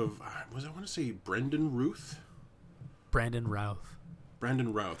look of I want to say Brendan Routh. Brandon Routh. I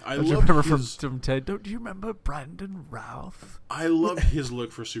Don't you love remember his, from Ted? Don't you remember Brandon Routh? I loved his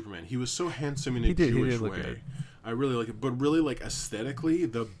look for Superman. He was so handsome in a Jewish look way. good. I really like it, but really like aesthetically,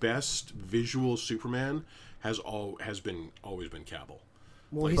 the best visual Superman has always been Cavill.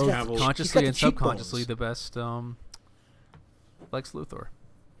 Well, Like he's got, Cavill- Consciously he's and got the subconsciously, cheekbones. the best Lex Luthor.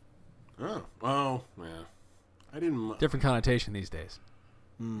 Oh, yeah. I didn't. Different connotation these days.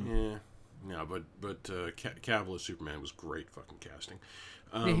 Yeah, no, but Cavill as Superman was great fucking casting.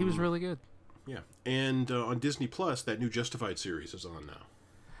 Yeah, he was really good. Yeah, and on Disney Plus, that new Justified series is on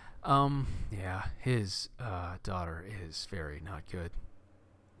now. Yeah, his daughter is very not good.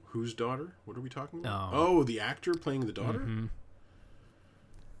 Whose daughter? What are we talking about? Oh. Oh, the actor playing the daughter? Mm-hmm.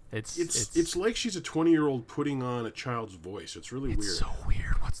 It's like she's a 20-year-old putting on a child's voice. It's really weird. It's so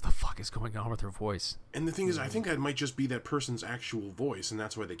weird. What the fuck is going on with her voice? And the thing is, I think that might just be that person's actual voice, and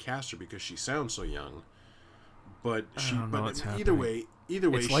that's why they cast her, because she sounds so young. But I don't know what's either way,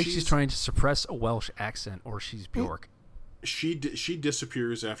 it's like she's trying to suppress a Welsh accent, or she's Bjork. She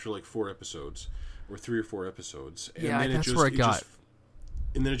disappears after like 4 episodes, or 3 or 4 episodes, and Yeah, then that's where it got.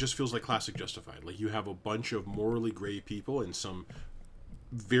 And then it just feels like classic Justified. Like you have a bunch of morally gray people and some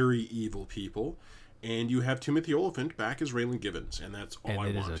very evil people, and you have Timothy Olyphant back as Raylan Givens, and that's all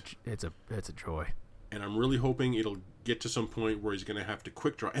I want. It's a joy. and I'm really hoping it'll get to some point where he's going to have to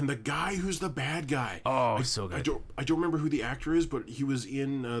quick draw. And the guy who's the bad guy, so good. I don't remember who the actor is, but he was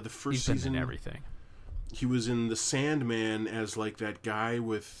in the first season. He's been in everything. He was in The Sandman as like that guy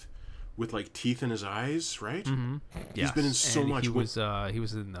with like teeth in his eyes, right? Mm-hmm. Yes. He's been in so much. He was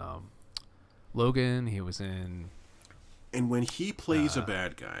in Logan. He was in. And when he plays a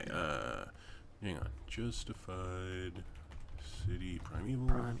bad guy, hang on, Justified, City,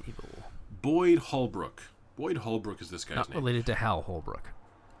 Primeval. Boyd Holbrook. Boyd Holbrook is this guy's Not name. related to Hal Holbrook.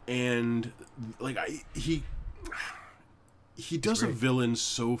 And like he does a villain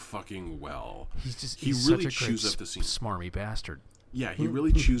so fucking well. He's really such a chews great up the scene. Smarmy bastard. Yeah, he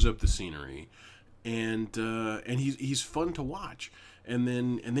really chews up the scenery, and he's fun to watch. And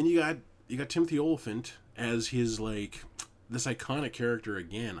then you got Timothy Olyphant as his like this iconic character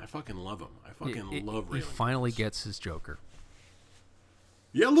again. I fucking love him. I fucking love Ray. He finally gets his Joker.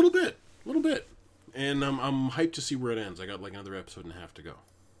 Yeah, a little bit. And I'm hyped to see where it ends. I got like another episode and a half to go.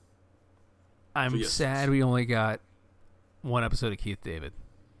 I'm sad we only got one episode of Keith David.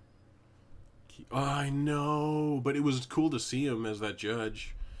 I know, but it was cool to see him as that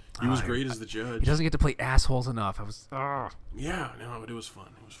judge. He was great as the judge. He doesn't get to play assholes enough. Yeah, no, but it was fun.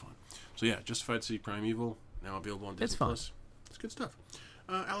 So yeah, Justified City Primeval, now available on Disney Plus. It's good stuff.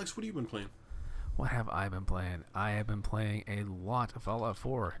 Alex, what have you been playing? What have I been playing? I have been playing a lot of Fallout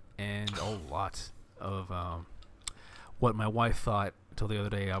 4 and a lot of what my wife thought until the other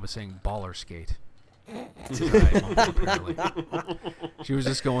day I was saying baller skate. Apparently. She was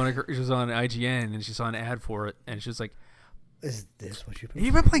just going. She was on IGN and she saw an ad for it, and she was like, "Is this what you've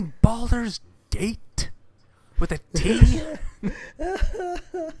been playing Baldur's Gate with a T?"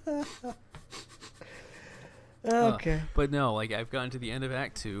 Okay, but no, like I've gotten to the end of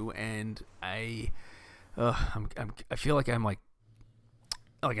Act 2, and I feel like I'm like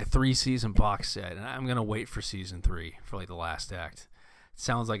a 3-season box set, and I'm gonna wait for season 3 for like the last act. It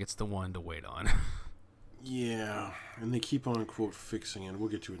sounds like it's the one to wait on. Yeah, and they keep on quote fixing it. We'll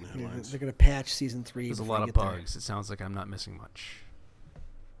get to it in the headlines. They're going to patch season 3. There's a lot of bugs. It sounds like I'm not missing much.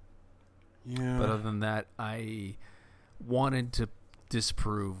 Yeah. But other than that, I wanted to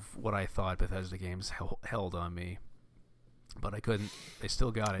disprove what I thought Bethesda games held on me, but I couldn't. They still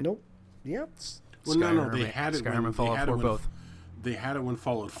got it. Nope. Yep. Well, no, they had it. Skyrim and Fallout 4 both. They had it when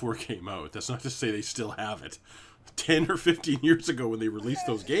Fallout 4 came out. That's not to say they still have it. 10 or 15 years ago when they released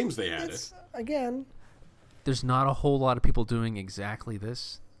those games, they had it. Again, there's not a whole lot of people doing exactly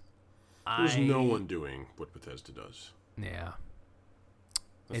this. There's no one doing what Bethesda does. Yeah.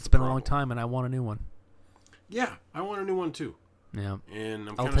 It's been a long time, and I want a new one. Yeah, I want a new one, too. Yeah. And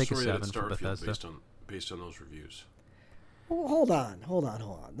I'm kind of sorry that it's Starfield based on those reviews. Well, hold on.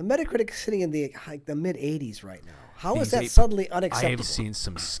 The Metacritic is sitting in the mid-80s right now. How is that suddenly unacceptable? I've seen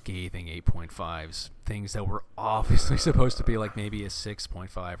some scathing 8.5s, things that were obviously supposed to be like maybe a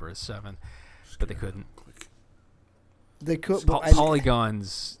 6.5 or a 7, but they couldn't. They could.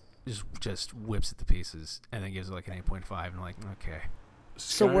 Polygons just whips it to pieces and then gives it like an 8.5, and like, okay.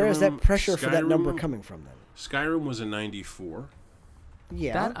 So where is that pressure for that number coming from then? Skyrim was a 94.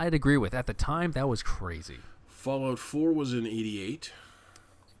 Yeah. That I'd agree with. At the time, that was crazy. Fallout 4 was an 88.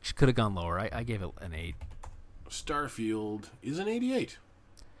 Could have gone lower. I gave it an 8. Starfield is an 88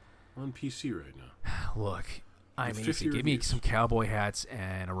 on PC right now. Look, I'm easy. Give me some cowboy hats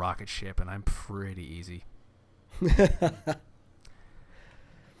and a rocket ship, and I'm pretty easy.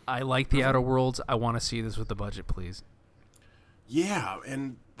 I like the Outer Worlds. I want to see this with the budget, please. Yeah,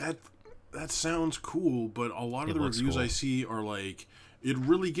 and that sounds cool, but a lot of the reviews I see are like, it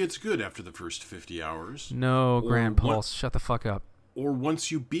really gets good after the first 50 hours. No, Grand Pulse, shut the fuck up. Or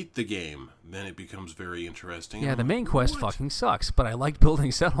once you beat the game, then it becomes very interesting. Yeah, the main quest fucking sucks, but I like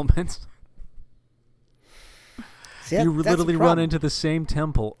building settlements. See, you literally run into the same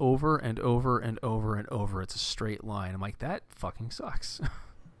temple over and over and over and over. It's a straight line. I'm like, that fucking sucks.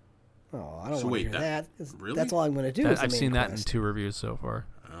 Oh, I don't want to hear that. Really? That's all I'm going to do. I've seen that in 2 reviews so far.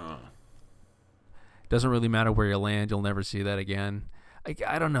 Oh. Doesn't really matter where you land. You'll never see that again.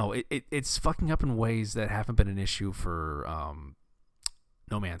 I don't know. It's fucking up in ways that haven't been an issue for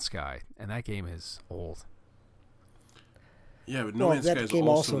No Man's Sky, and that game is old. Yeah, but No Man's Sky game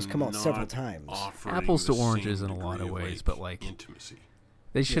also has come out several times. Apples to oranges in a lot of ways, but like intimacy.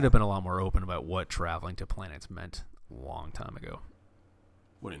 They should have been a lot more open about what traveling to planets meant a long time ago.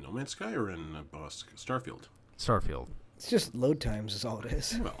 What, in No Man's Sky or in Starfield? Starfield. It's just load times is all it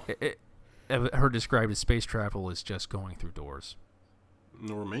is. Well, I've heard described as space travel is just going through doors.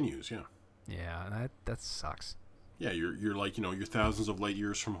 Or menus, yeah. Yeah, that sucks. Yeah, you're like, you're thousands of light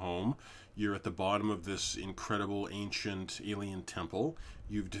years from home. You're at the bottom of this incredible ancient alien temple.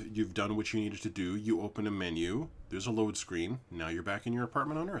 You've done what you needed to do. You open a menu. There's a load screen. Now you're back in your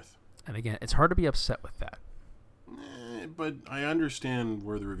apartment on Earth. And again, it's hard to be upset with that. But I understand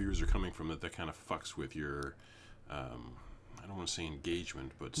where the reviewers are coming from, that kind of fucks with your, I don't want to say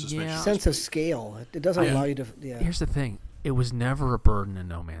engagement, but suspension. Sense of scale. It doesn't allow you to. Yeah. Here's the thing: it was never a burden in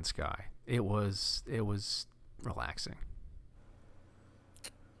No Man's Sky. It was relaxing.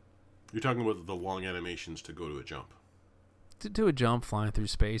 You're talking about the long animations to go to a jump. To do a jump, flying through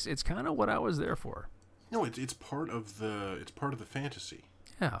space. It's kind of what I was there for. No, it's part of the fantasy.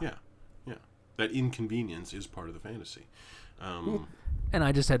 Yeah. Yeah. That inconvenience is part of the fantasy. And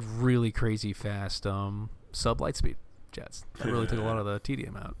I just had really crazy fast sub-light speed jets. That really took a lot of the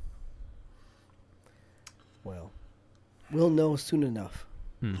tedium out. Well, we'll know soon enough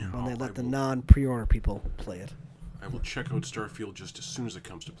when they let the non-pre-order people play it. I will check out Starfield just as soon as it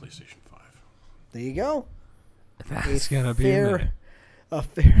comes to PlayStation 5. There you go. That's going to be a fair...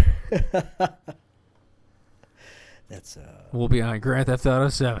 That's we'll be on Grand Theft Auto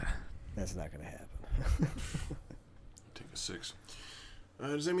 7. That's not going to happen. Take a 6.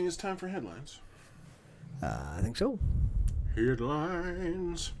 Does that mean it's time for headlines? I think so.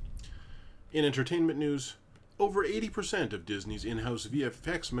 Headlines. In entertainment news, over 80% of Disney's in-house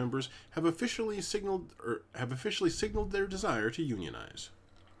VFX members have officially signaled their desire to unionize.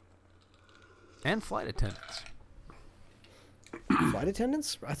 And flight attendants. Flight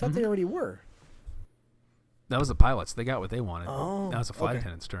attendants? I thought they already were. That was the pilots. They got what they wanted. Oh, now it's the flight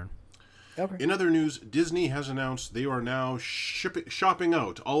attendant's turn. Okay. In other news, Disney has announced they are now shopping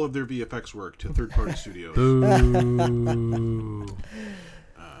out all of their VFX work to third-party studios. Boo.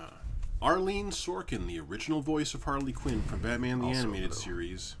 Arlene Sorkin, the original voice of Harley Quinn from Batman the Animated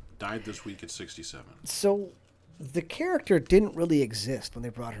Series, died this week at 67. So, the character didn't really exist when they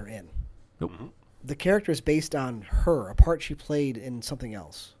brought her in. Nope. Mm-hmm. The character is based on her, a part she played in something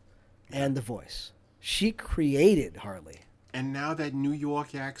else, and the voice. She created Harley. And now that New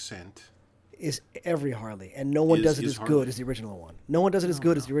York accent is every Harley, and no one does it as Harley. good as the original one. No one does it as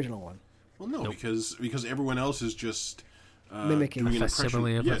good as the original one. Well, no, because everyone else is just mimicking doing an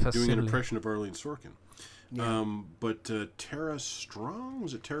facsimile. impression of Arlene Sorkin. Yeah. But Tara Strong,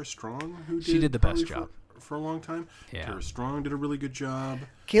 was it Tara Strong who did? She did the best job for a long time. Yeah. Tara Strong did a really good job.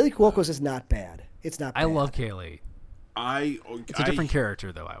 Kaylee Cuoco's is not bad. It's not bad. I love Kaylee. It's a different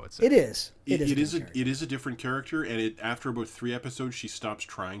character, though, I would say. It is. It is a different character, and after about 3 episodes, she stops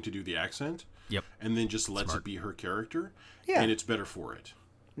trying to do the accent. Yep. And then just lets it be her character. Yeah. And it's better for it.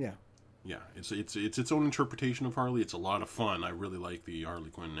 Yeah. Yeah. It's its own interpretation of Harley. It's a lot of fun. I really like the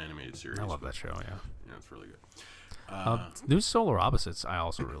Harley Quinn animated series. I love that show, yeah. Yeah, it's really good. New Solar Opposites, I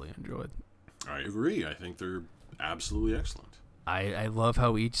also really enjoyed. I agree. I think they're absolutely excellent. I love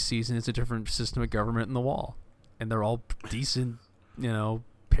how each season is a different system of government in the wall. And they're all decent,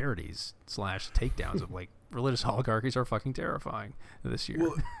 parodies / takedowns of, like, religious oligarchies are fucking terrifying this year.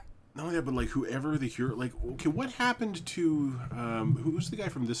 Well, not only that, but, like, whoever the hero... Like, okay, what happened to... who's the guy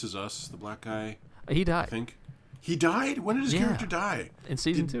from This Is Us, the black guy? He died. I think. He died? When did his character die? In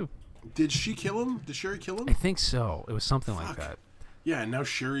season 2. Did she kill him? Did Sherry kill him? I think so. It was something like that. Yeah, and now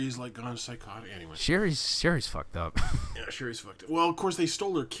Sherry's, like, gone psychotic. Anyway. Sherry's fucked up. Yeah, Sherry's fucked up. Well, of course, they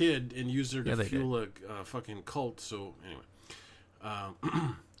stole her kid and used her to fuel did. a fucking cult, so anyway.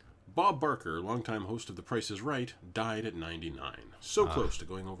 Bob Barker, longtime host of The Price is Right, died at 99. So close to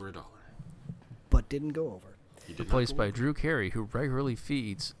going over $1. But didn't go over. He did Replaced by Drew Carey, who regularly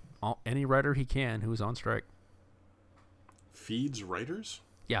feeds any writer he can who is on strike. Feeds writers?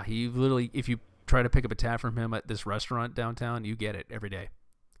 Yeah, he literally, if you try to pick up a tab from him at this restaurant downtown, you get it every day.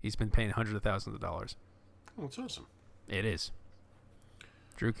 He's been paying hundreds of thousands of dollars. Oh, that's awesome. It is.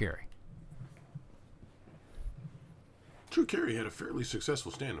 Drew Carey. Drew Carey had a fairly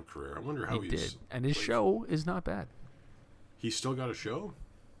successful stand-up career. I wonder how he did. And his show is not bad. He's still got a show?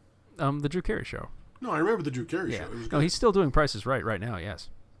 The Drew Carey show. No, I remember the Drew Carey show. It was good. No, he's still doing Prices Right now, yes.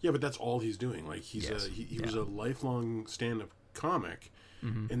 Yeah, but that's all he's doing. Like, he was a lifelong stand-up comic,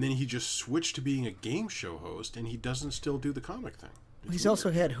 and then he just switched to being a game show host, and he doesn't still do the comic thing. He's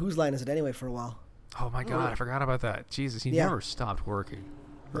also had Whose Line Is It Anyway for a while. Oh my God, I forgot about that. Jesus, he never stopped working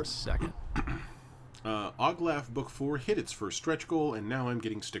for a second. Oglaf Book 4 hit its first stretch goal, and now I'm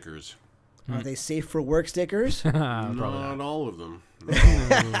getting stickers. Are they safe for work stickers? Not all of them.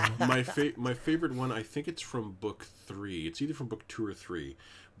 My favorite one, I think it's from book 3. It's either from book 2 or 3,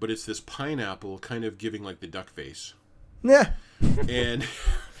 but it's this pineapple kind of giving like the duck face. Yeah. And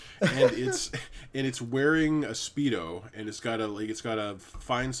it's wearing a Speedo, and it's got a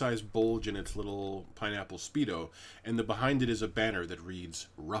fine sized bulge in its little pineapple Speedo, and behind it is a banner that reads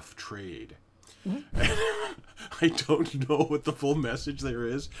 "Rough Trade." Mm-hmm. I don't know what the full message there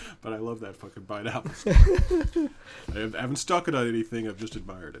is, but I love that fucking pineapple. I haven't stuck it on anything. I've just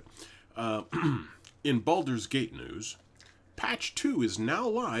admired it. In Baldur's Gate news, Patch 2 is now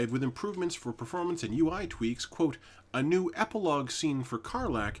live with improvements for performance and UI tweaks, quote, a new epilogue scene for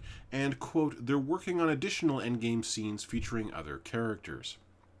Karlach, and, quote, they're working on additional endgame scenes featuring other characters.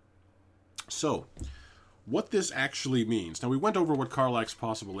 So, what this actually means. Now, we went over what Karlach's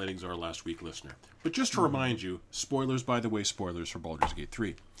possible endings are last week, listener. But just to remind you, spoilers, by the way, spoilers for Baldur's Gate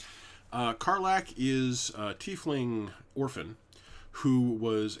 3. Karlach is a tiefling orphan who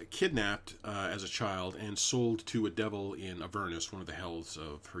was kidnapped as a child and sold to a devil in Avernus, one of the hells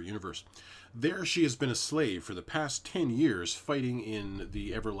of her universe. There she has been a slave for the past 10 years, fighting in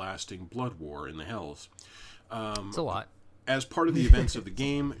the everlasting blood war in the hells. It's a lot. As part of the events of the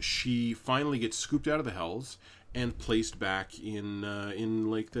game, she finally gets scooped out of the hells and placed back in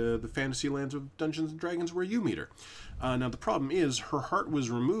like the fantasy lands of Dungeons and Dragons where you meet her. Now the problem is her heart was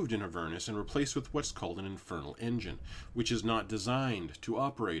removed in Avernus and replaced with what's called an infernal engine, which is not designed to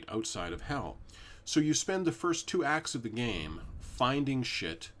operate outside of hell. So you spend the first 2 acts of the game finding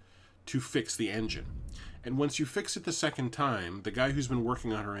shit to fix the engine. And once you fix it the second time, the guy who's been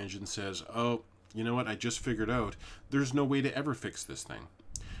working on her engine says, oh, you know what, I just figured out there's no way to ever fix this thing.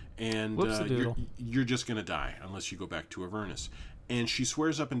 And you're just going to die unless you go back to Avernus. And she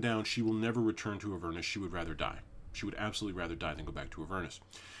swears up and down she will never return to Avernus. She would rather die. She would absolutely rather die than go back to Avernus.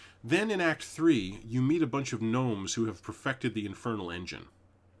 Then in Act 3, you meet a bunch of gnomes who have perfected the infernal engine.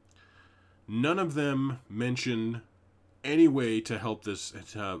 None of them mention any way to help this,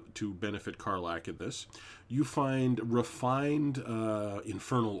 to benefit Karlach in this. You find refined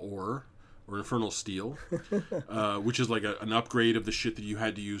infernal ore, or infernal steel, which is like an upgrade of the shit that you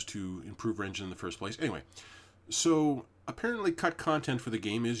had to use to improve her engine in the first place. Anyway, so apparently cut content for the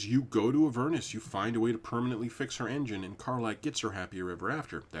game is you go to Avernus, you find a way to permanently fix her engine, and Karlach gets her happier ever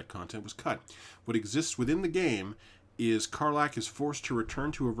after. That content was cut. What exists within the game is Karlach is forced to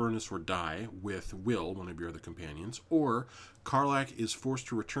return to Avernus or die with Will, one of your other companions, or Karlach is forced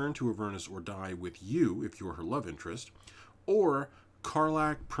to return to Avernus or die with you, if you're her love interest, or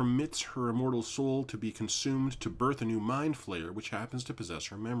Karlach permits her immortal soul to be consumed to birth a new mind flayer, which happens to possess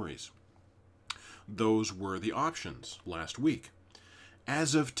her memories. Those were the options last week.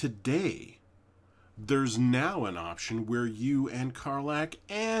 As of today, there's now an option where you and Karlach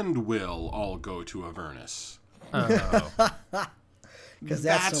and Will all go to Avernus. Oh. Because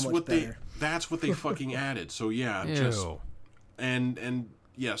that's so much better. That's what they fucking added. So yeah, Ew. just and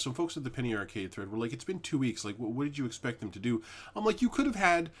yeah, some folks at the Penny Arcade thread were like, it's been 2 weeks. Like, what did you expect them to do? I'm like, you could have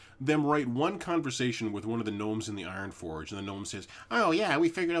had them write one conversation with one of the gnomes in the Iron Forge, and the gnome says, oh, yeah, we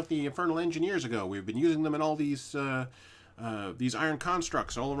figured out the infernal engine years ago. We've been using them in all these iron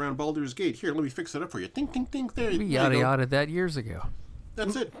constructs all around Baldur's Gate. Here, let me fix that up for you. Think, think, think. There We yada-yada that years ago.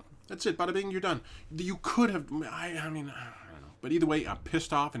 That's it. That's it. Bada bing, you're done. You could have... I mean, I don't know. But either way, I'm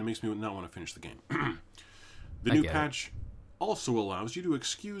pissed off, and it makes me not want to finish the game. The new patch also allows you to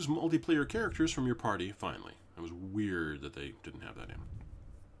excuse multiplayer characters from your party, finally. It was weird that they didn't have that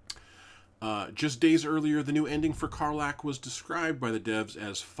in. Just days earlier, the new ending for Karlach was described by the devs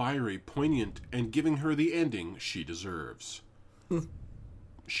as fiery, poignant, and giving her the ending she deserves.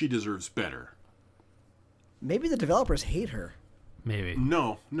 She deserves better. Maybe the developers hate her. Maybe.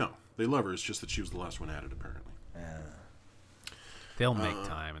 No. They love her. It's just that she was the last one added, apparently. They'll make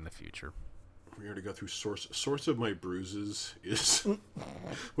time in the future. We already got through source of my bruises is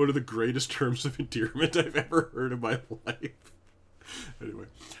one of the greatest terms of endearment I've ever heard in my life. Anyway,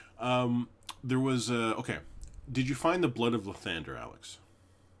 there was okay. Did you find the blood of Lathander, Alex?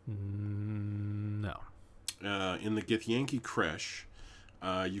 No. In the Githyanki Creche,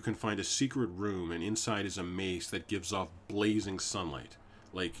 you can find a secret room, and inside is a mace that gives off blazing sunlight,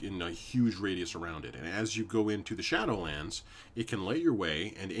 like in a huge radius around it. And as you go into the Shadowlands, it can light your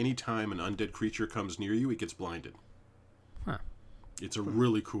way, and any time an undead creature comes near you, it gets blinded. Huh. It's a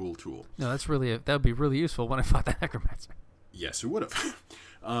really cool tool. No, that would be really useful when I fought the necromancer. Yes, it would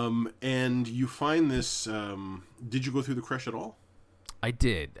have. And you find this... did you go through the Creche at all? I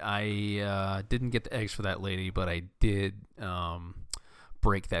did. I didn't get the eggs for that lady, but I did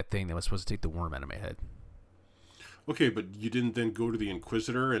break that thing that was supposed to take the worm out of my head. Okay, but you didn't then go to the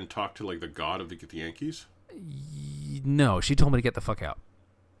Inquisitor and talk to, like, the god of the Githyankis? No, she told me to get the fuck out.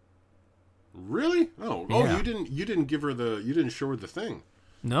 Really? Oh, Yeah. Oh, you didn't give her you didn't show her the thing.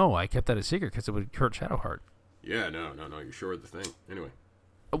 No, I kept that a secret because it would hurt Shadowheart. Yeah, no, you showed her the thing. Anyway.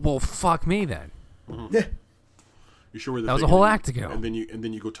 Well, fuck me then. Mm-hmm. You sure where the that was a whole act to go. And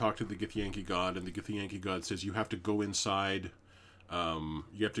then you go talk to the Githyanki god, and the Githyanki god says you have to go inside. You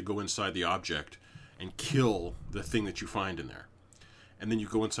have to go inside the object and kill the thing that you find in there. And then you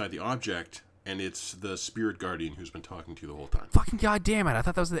go inside the object, and it's the spirit guardian who's been talking to you the whole time. Fucking goddamn it! I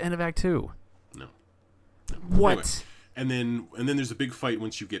thought that was the end of Act 2. No. What? Anyway, and then there's a big fight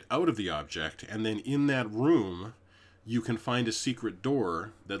once you get out of the object, and then in that room, you can find a secret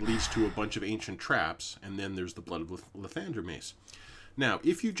door that leads to a bunch of ancient traps, and then there's the Blood of Lathander mace. Now,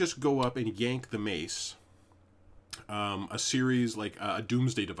 if you just go up and yank the mace, a series like a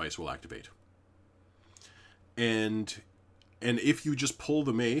doomsday device will activate. And if you just pull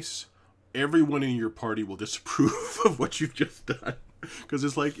the mace, everyone in your party will disapprove of what you've just done, because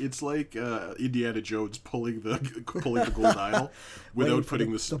it's like Indiana Jones pulling the gold idol without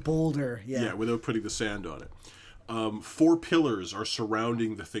putting the boulder, without putting the sand on it. 4 pillars are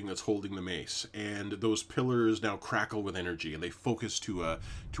surrounding the thing that's holding the mace, and those pillars now crackle with energy, and they focus to a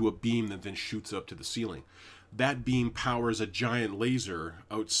beam that then shoots up to the ceiling. That beam powers a giant laser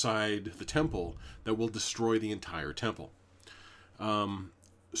outside the temple that will destroy the entire temple.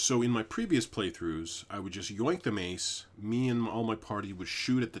 So in my previous playthroughs, I would just yoink the mace, me and all my party would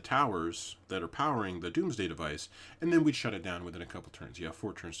shoot at the towers that are powering the Doomsday device, and then we'd shut it down within a couple turns. You have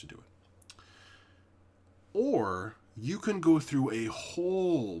 4 turns to do it. Or you can go through a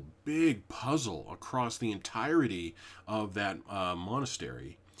whole big puzzle across the entirety of that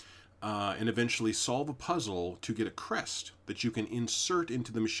monastery, and eventually solve a puzzle to get a crest that you can insert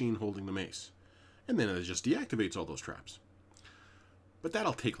into the machine holding the mace. And then it just deactivates all those traps. But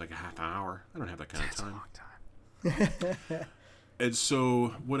that'll take like a half hour. I don't have that kind of time. That's a long time. And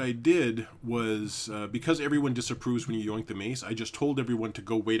so what I did was, because everyone disapproves when you yoink the mace, I just told everyone to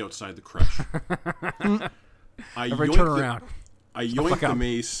go wait outside the crush. I yoinked the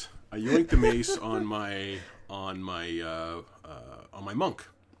mace. I yoinked the mace on my monk.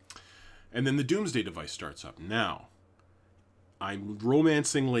 And then the Doomsday device starts up. Now, I'm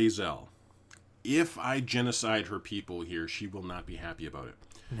romancing Lae'zel. If I genocide her people here, she will not be happy about it.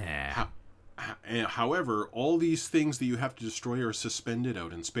 Nah. However, all these things that you have to destroy are suspended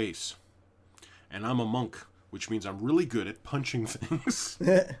out in space. And I'm a monk, which means I'm really good at punching things.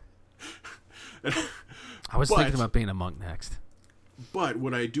 I was thinking about being a monk next. But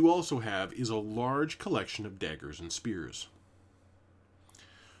what I do also have is a large collection of daggers and spears.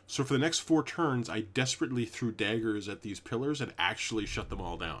 So for the next 4 turns, I desperately threw daggers at these pillars and actually shut them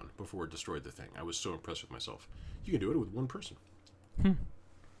all down before it destroyed the thing. I was so impressed with myself. You can do it with 1 person.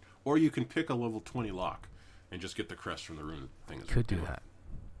 Or you can pick a level 20 lock and just get the crest from the rune thing. Could do that.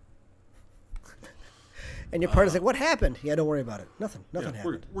 And your party's like, what happened? Yeah, don't worry about it. Nothing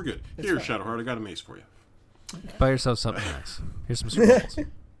happened. We're good. Here, Shadowheart, I got a mace for you. Buy yourself something nice. Here's some scrolls.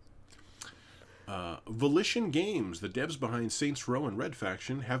 Volition Games, the devs behind Saints Row and Red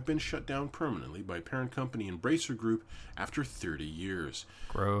Faction, have been shut down permanently by parent company Embracer Group after 30 years.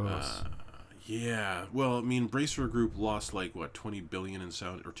 Gross. Yeah. Well, I mean, Embracer Group lost like what, 20 billion in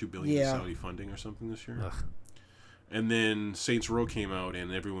Saudi or 2 billion in Saudi funding or something this year. Ugh. And then Saints Row came out,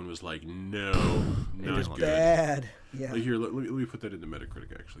 and everyone was like, "No, not It's good." bad. Yeah. Here, let me put that into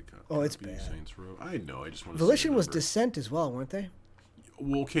Metacritic. Actually, Oh, it's bad. Saints Row. I know. I just want to. Volition was Descent as well, weren't they?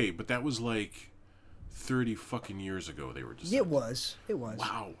 Well, okay, but that was like 30 fucking years ago. They were Descent. It was.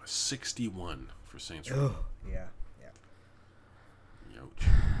 Wow, 61 for Saints Row. Oh, yeah. Ouch.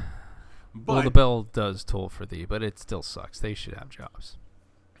 But, Well, the bell does toll for thee, but it still sucks. They should have jobs.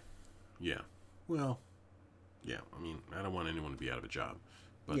 Yeah. Well. Yeah, I mean, I don't want anyone to be out of a job.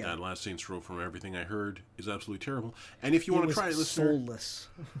 But that last Saints Row, from everything I heard, is absolutely terrible. And if you want to try it, listener, soulless.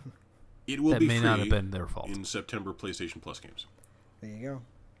 It will be free. That may not have been their fault. In September PlayStation Plus games. There you go.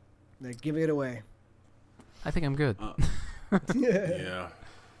 They're giving it away. I think I'm good. Yeah.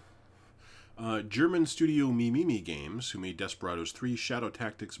 German studio Mimimi Games, who made Desperados 3, Shadow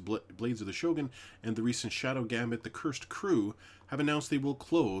Tactics, Blades of the Shogun, and the recent Shadow Gambit, The Cursed Crew, have announced they will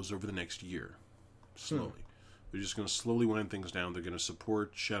close over the next year. Slowly. They're just going to slowly wind things down. They're going to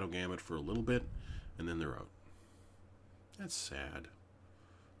support Shadow Gambit for a little bit, and then they're out. That's sad.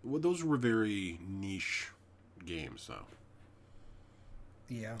 Well, those were very niche games, though.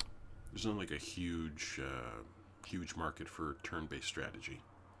 Yeah. There's not like a huge market for turn-based strategy.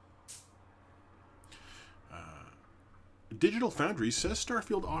 Digital Foundry says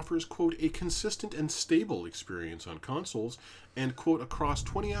Starfield offers, quote, a consistent and stable experience on consoles, and, quote, across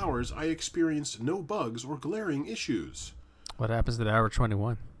 20 hours, I experienced no bugs or glaring issues. What happens at hour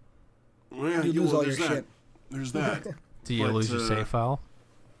 21? Well, you lose all your shit. There's that. Do you lose your save file?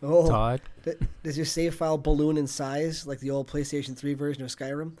 Oh, Todd. Does your save file balloon in size like the old PlayStation 3 version of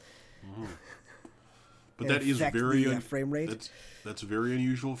Skyrim? Mm. But that is very frame rate. That's very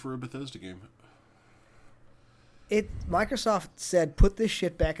unusual for a Bethesda game. Microsoft said put this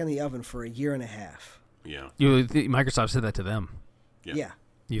shit back in the oven for a year and a half. Yeah. Microsoft said that to them. Yeah.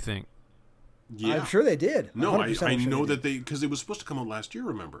 You think? Yeah. I'm sure they did. No, I know that because it was supposed to come out last year,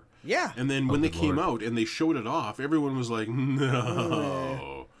 remember? Yeah. And then when they came out and they showed it off, everyone was like,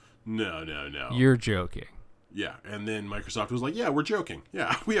 no. You're joking. Yeah. And then Microsoft was like, yeah, we're joking.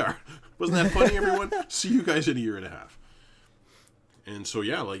 Yeah, we are. Wasn't that funny, everyone? See you guys in a year and a half. And so,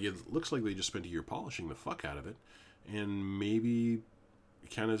 yeah, like it looks like they just spent a year polishing the fuck out of it. And maybe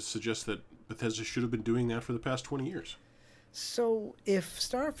kind of suggests that Bethesda should have been doing that for the past 20 years. So if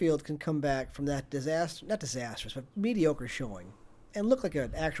Starfield can come back from that not disastrous, but mediocre showing and look like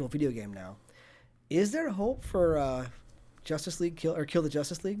an actual video game now, is there hope for Justice League Kill the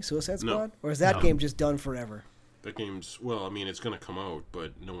Justice League, Suicide Squad? No. Or is that game just done forever? That game's, well, I mean, it's going to come out,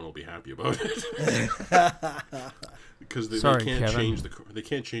 but no one will be happy about it. Because they can't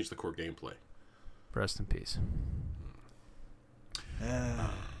change the core gameplay. Rest in peace.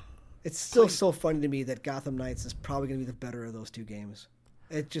 It's still so funny to me that Gotham Knights is probably going to be the better of those two games.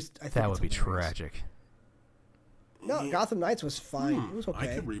 I think that would be tragic. No, yeah. Gotham Knights was fine. It was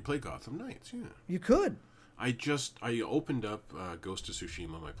okay. I could replay Gotham Knights, yeah. You could. I opened up Ghost of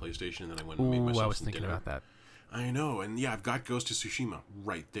Tsushima on my PlayStation, and then I went and made myself I was some thinking dinner. about that. I know, and yeah, I've got Ghost of Tsushima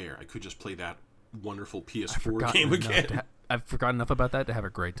right there. I could just play that wonderful PS4 game again. I've forgotten enough about that to have a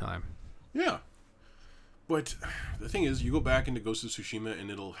great time. Yeah. But the thing is, you go back into Ghost of Tsushima, and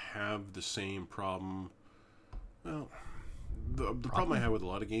it'll have the same problem. Well, the problem I have with a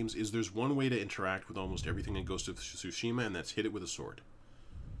lot of games is there's one way to interact with almost everything in Ghost of Tsushima, and that's hit it with a sword.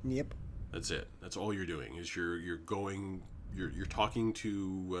 Yep. That's it. That's all you're doing is you're talking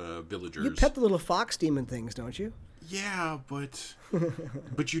to villagers. You pet the little fox demon things, don't you? Yeah, but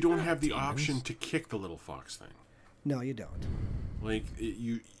you don't have the option to kick the little fox thing. No, you don't. Like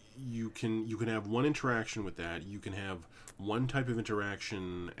you can have one interaction with that. You can have one type of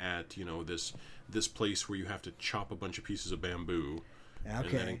interaction at this place where you have to chop a bunch of pieces of bamboo, and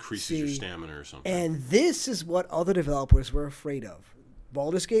that increases your stamina or something. And this is what other developers were afraid of.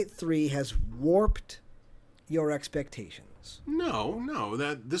 Baldur's Gate 3 has warped your expectations. No,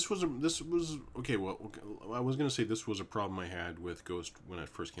 this was okay. Well, I was going to say this was a problem I had with Ghost when it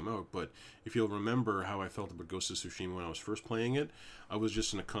first came out, but if you'll remember how I felt about Ghost of Tsushima when I was first playing it, I was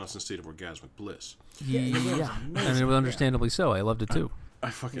just in a constant state of orgasmic bliss. Yeah. And it was understandably so. I loved it too. I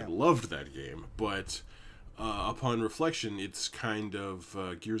fucking loved that game, but upon reflection, it's kind of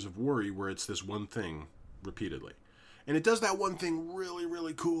Gears of War, where it's this one thing repeatedly. And it does that one thing really,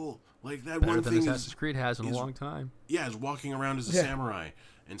 really cool. Like that Better one than thing Assassin's Creed has in a long time. Yeah, is walking around as a samurai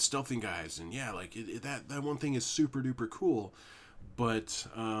and stealthing guys, and that one thing is super duper cool. But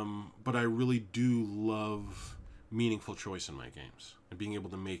I really do love meaningful choice in my games and being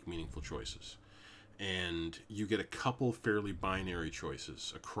able to make meaningful choices. And you get a couple fairly binary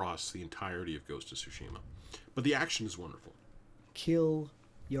choices across the entirety of Ghost of Tsushima, but the action is wonderful. Kill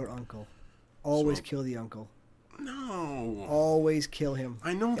your uncle. Always kill the uncle. No. Always kill him.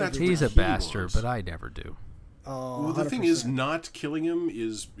 I know that's he's a bastard, but I never do. Oh, well, the 100%. Thing is, not killing him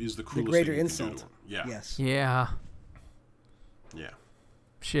is the cruelest the greater thing you insult. can do to him. Yeah. Yes. Yeah. Yeah.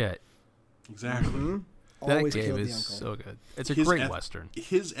 Shit. Exactly. Mm-hmm. That Always game kill the is uncle. so good. It's a great Western.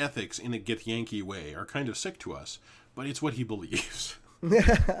 His ethics in a Githyanki way are kind of sick to us, but it's what he believes.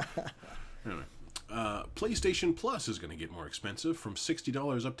 Anyway. PlayStation Plus is going to get more expensive, from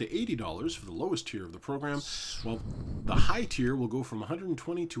 $60 up to $80 for the lowest tier of the program, while the high tier will go from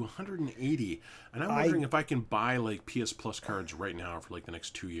 $120 to $180. And I'm wondering if I can buy like PS Plus cards right now for like the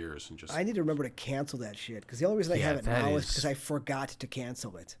next 2 years and just. I need to remember to cancel that shit, because the only reason I have it now is because I forgot to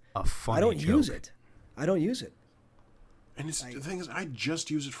cancel it. I don't use it. I don't use it. And the thing is, I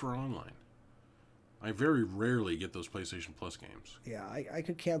just use it for online. I very rarely get those PlayStation Plus games. Yeah, I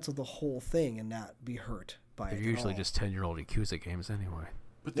could cancel the whole thing and not be hurt by it. They're usually just 10-year-old Yakuza games anyway.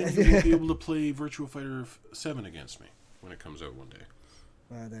 But then you won't be able to play Virtua Fighter 7 against me when it comes out one day.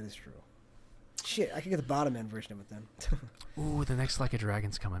 That is true. Shit, I could get the bottom end version of it then. Ooh, the next Like a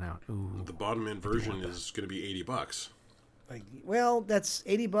Dragon's coming out. Ooh. The bottom end version is going to be $80. Well, that's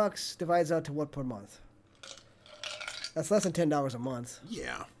 $80 divides out to what per month? That's less than $10 a month.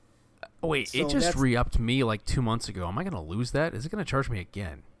 Yeah. Oh, wait, so it just re-upped me like 2 months ago. Am I going to lose that? Is it going to charge me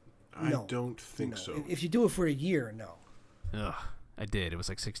again? I don't think so. If you do it for a year, no. Ugh, I did. It was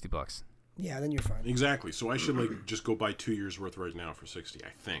like $60. Yeah, then you're fine. Exactly. So I should just go buy 2 years worth right now for $60. I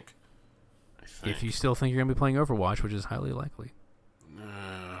think. If you still think you're going to be playing Overwatch, which is highly likely.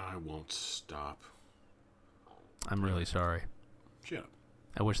 don't stop. I'm really sorry. Shut up.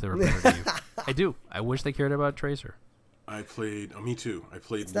 I wish they were better than you. I do. I wish they cared about Tracer. I played... me too. I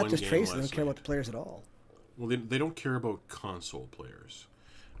played it's one not just game Tracer. last They don't care night. about the players at all. Well, they don't care about console players.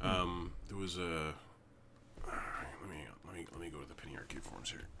 There was a... Let me go to the Penny Arcade forums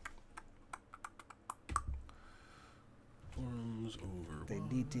here. Forums over... They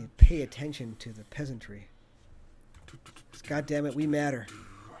need to pay attention to the peasantry. God damn it, we matter.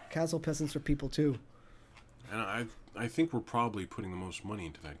 Console peasants are people too. And I think we're probably putting the most money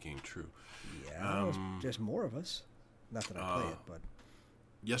into that game, true. Yeah, there's more of us. Not that I play it, but...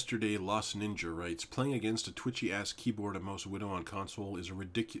 Yesterday, Lost Ninja writes, playing against a twitchy-ass keyboard and mouse widow on console is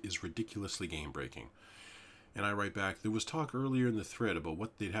ridiculously game-breaking. And I write back, there was talk earlier in the thread about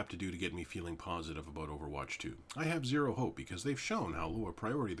what they'd have to do to get me feeling positive about Overwatch 2. I have zero hope because they've shown how low a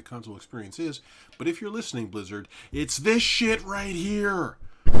priority the console experience is, but if you're listening, Blizzard, it's this shit right here!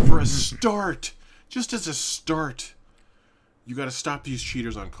 For a start! Just as a start! You gotta stop these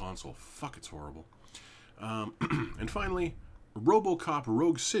cheaters on console. Fuck, it's horrible. And finally... RoboCop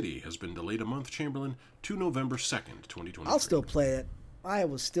Rogue City has been delayed a month, Chamberlain, to November 2nd, 2023. I'll still play it. I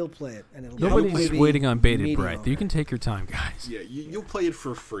will still play it. And Nobody's waiting on bated breath. You can take your time, guys. Yeah, you'll play it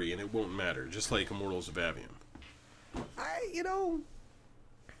for free, and it won't matter, just like Immortals of Aveum.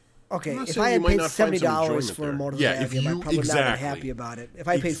 Okay, if I had paid $70 for Immortals of Aveum, I'd probably not have been happy about it. If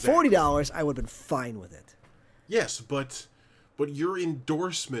I paid $40, I would have been fine with it. Yes, but your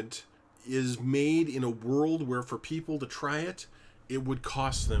endorsement is made in a world where for people to try it, it would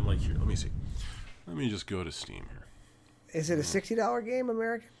cost them, like, here, let me see. Let me just go to Steam here. Is it a $60 game,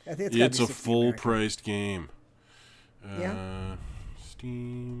 American? I think it's a full-priced game. Yeah.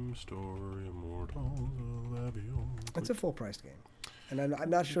 Steam Story Immortals of Aveum. It's a full-priced game. And I'm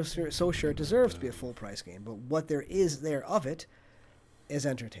not so sure it deserves to be a full-price game, but what there is there of it is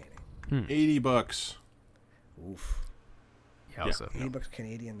entertaining. $80. Oof. Yeah, also, $80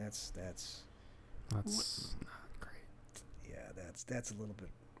 Canadian. That's not great. Yeah, that's a little bit.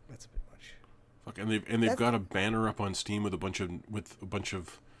 That's a bit much. Fuck, and they've got a banner up on Steam with a bunch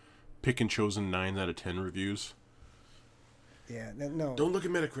of pick and chosen 9 out of 10 reviews. Yeah, no. Don't look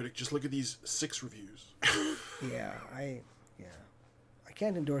at Metacritic. Just look at these 6 reviews. I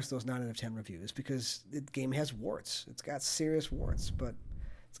can't endorse those 9 out of 10 reviews because the game has warts. It's got serious warts, but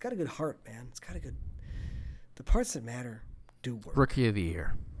it's got a good heart, man. It's got a good. The parts that matter do work. Rookie of the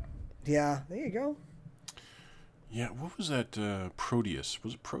Year. Yeah, there you go. Yeah, what was that? Proteus.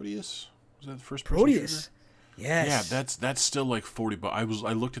 Was it Proteus? Was that the first Proteus? Yes. Yeah, that's still like $40.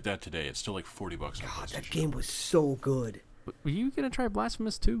 I looked at that today. It's still like $40. God, that game was so good. Were you gonna try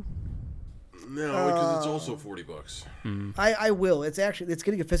Blasphemous 2? No, because it's also $40. I will. It's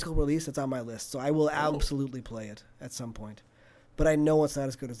getting a physical release. It's on my list, so I will absolutely play it at some point. But I know it's not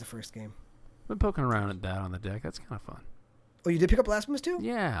as good as the first game. Been poking around at that on the deck. That's kind of fun. Oh, you did pick up Blasphemous 2?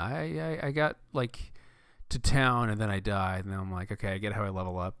 Yeah, I got like to town and then I died, and then I'm like, okay, I get how I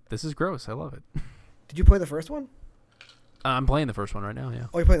level up. This is gross. I love it. Did you play the first one? I'm playing the first one right now. Yeah.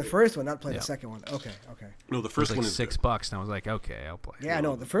 Oh, you're playing the first one, not playing the second one. Okay. No, the first one is $6, and I was like, okay, I'll play. Yeah,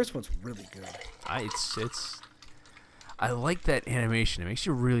 no, the first one's really good. I like that animation. It makes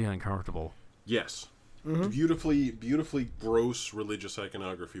you really uncomfortable. Yes. Mm-hmm. Beautifully gross religious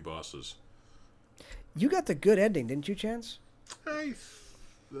iconography bosses. You got the good ending, didn't you, Chance?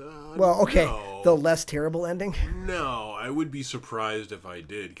 No. The less terrible ending. No, I would be surprised if I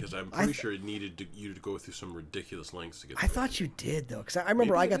did, because I'm pretty sure it needed you to go through some ridiculous lengths to get. I thought you did though, because I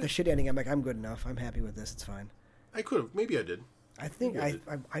remember I got the shit ending. I'm like, I'm good enough. I'm happy with this. It's fine. I could have. Maybe I did. I think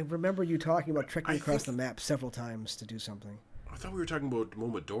I remember you talking about trekking across the map several times to do something. I thought we were talking about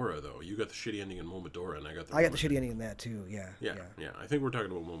Momodora though. You got the shitty ending in Momodora, and I got the shitty ending in that too. Yeah. I think we're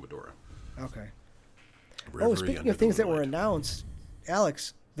talking about Momodora. Okay. Speaking of things that were announced,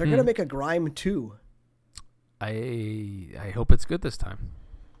 Alex, they're going to make a Grime 2. I hope it's good this time.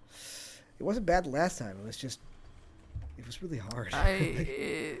 It wasn't bad last time. It was really hard.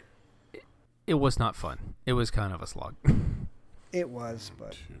 It was not fun. It was kind of a slog. It was,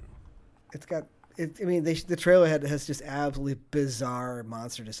 but it's got. The trailer has just absolutely bizarre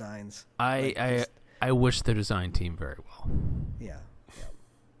monster designs. I wish the design team very well. Yeah.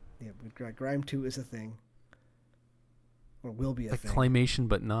 Grime 2 is a thing. Or will be a thing. Claymation,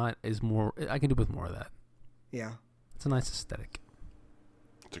 but not is more. I can do with more of that. Yeah. It's a nice aesthetic.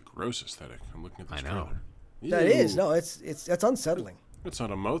 It's a gross aesthetic. I'm looking at this trailer. That is. No, that's unsettling. It's not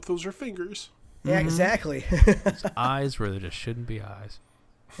a mouth. Those are fingers. Yeah, exactly. It's eyes where there just shouldn't be eyes.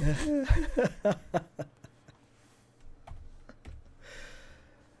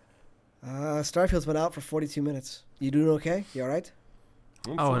 Starfield's been out for 42 minutes. You doing okay? You all right?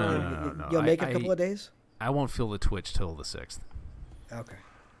 I'm Oh, fine. no. You'll make a couple of days? I won't feel the twitch till the 6th. Okay,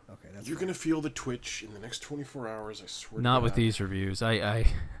 that's You're going to feel the twitch in the next 24 hours, I swear Not to with God. these reviews. I'm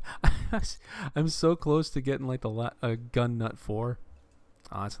so close to getting like the Gun Nut 4.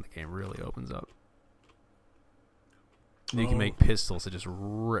 Oh, that's when the game really opens up. And you can make pistols that just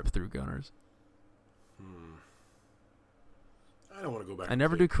rip through gunners. I don't want to go back. I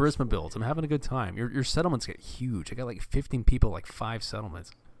never do charisma builds. I'm having a good time. Your settlements get huge. I got like 15 people, like 5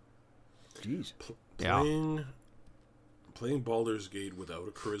 settlements. Jeez. Playing Baldur's Gate without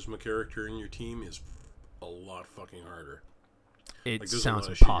a charisma character in your team is a lot fucking harder. It Like, sounds a lot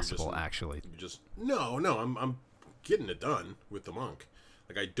of shit impossible, actually. I'm getting it done with the monk.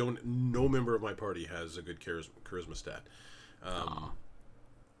 Like, no member of my party has a good charisma stat.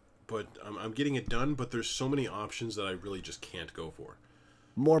 But I'm getting it done, but there's so many options that I really just can't go for.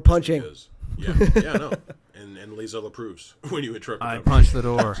 More punching. No. And Liesel approves when you interrupt. I punched the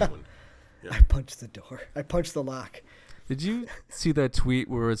door. Yeah. I punched the door. I punched the lock. Did you see that tweet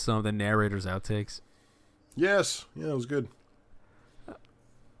where it's some of the narrator's outtakes? Yes. Yeah, it was good.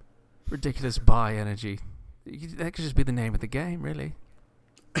 Ridiculous bi energy. That could just be the name of the game, really.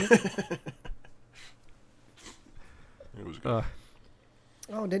 It was good.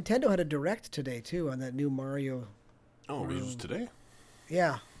 Nintendo had a direct today too on that new Mario. It was today?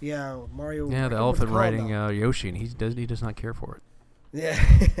 Yeah, Mario. Yeah, the elephant riding Yoshi, and he does not care for it.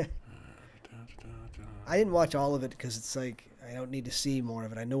 Yeah. I didn't watch all of it because it's like I don't need to see more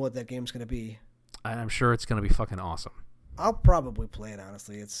of it. I know what that game's going to be. I'm sure it's going to be fucking awesome. I'll probably play it,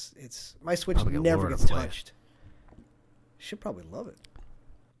 honestly. It's my Switch Probably get never Laura gets to play it. touched. Should probably love it.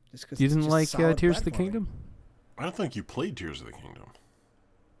 Just 'cause You it's didn't just like solid Tears of the platforming. Kingdom? I don't think you played Tears of the Kingdom.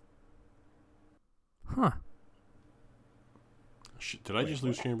 Huh. Did I just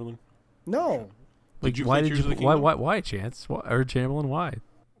lose Chamberlain? No. Like, you why play did Tears you? of the Kingdom? Why Chance? Or Chamberlain? Why?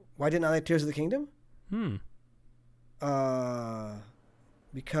 Why didn't I like Tears of the Kingdom?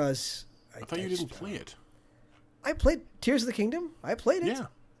 Because I thought you didn't play it. I played Tears of the Kingdom. I played it. Yeah.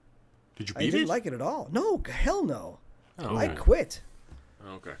 Did you I beat it? didn't like it at all. No, hell no. Oh, I okay. quit.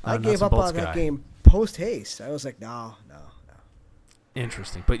 Okay. I I'm gave nuts and up bolts on that guy. game post haste. I was like, no.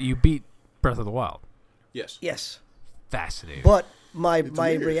 Interesting. But you beat Breath of the Wild. Yes. Yes. Fascinating. But my It's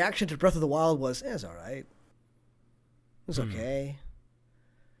weird. reaction to Breath of the Wild was, it's all right. It's okay.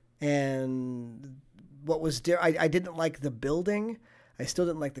 And what was I didn't like the building. I still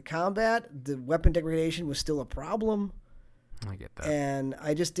didn't like the combat. The weapon degradation was still a problem. I get that. And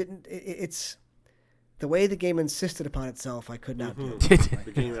I just didn't. It's the way the game insisted upon itself. I could not do.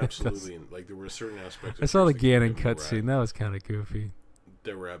 The game absolutely, like there were certain aspects. I saw the Tears of Ganon Kingdom cutscene. That was kind of goofy.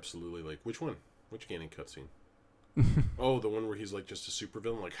 That were absolutely like, which one? Which Ganon cutscene? Oh, the one where he's like just a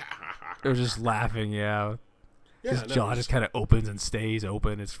supervillain, like ha ha ha. It was just laughing, yeah. His no, jaw it was- just kind of opens and stays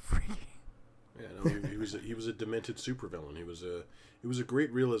open. It's freaky. Yeah, no, he was a demented supervillain. It was a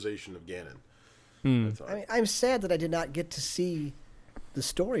great realization of Ganon. I thought. I mean, I'm sad that I did not get to see the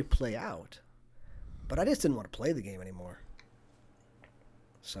story play out, but I just didn't want to play the game anymore.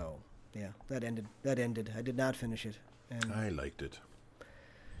 So yeah, that ended. I did not finish it. And I liked it.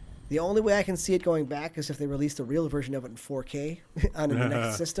 the only way I can see it going back is if they release the real version of it in 4K on the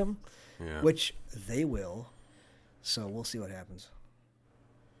next system, Yeah. which they will. So we'll see what happens.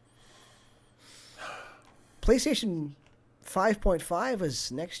 PlayStation 5.5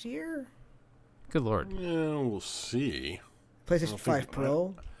 is next year. Good lord. Yeah, we'll see. PlayStation 5 think-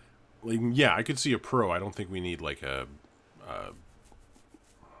 Pro. Like, yeah, I could see a Pro. I don't think we need like a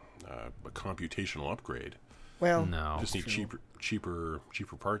computational upgrade. Well, No. Just need true. cheaper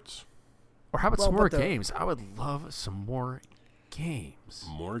parts. Or how about Well, some more but the- games? I would love some more games.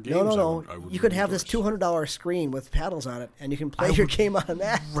 More games. No. I would You could have this endorse. $200 screen with paddles on it, and you can play I your would game on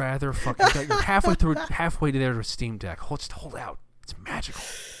that. Rather fucking. You're halfway to there with Steam Deck. Just hold out. It's magical.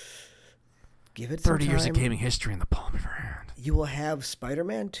 Give it 30 some years of time. gaming history in the palm of your hand. You will have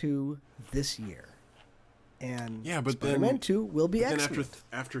Spider-Man 2 this year. And Yeah, but Spider-Man then 2 will be Then excellent.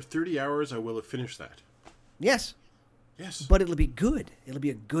 after 30 hours, I will have finished that. Yes, Yes. but it'll be good. It'll be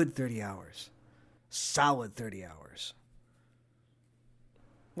a good 30 hours. Solid 30 hours.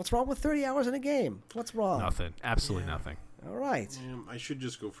 What's wrong with 30 hours in a game? What's wrong? Nothing. Absolutely nothing. All right. I should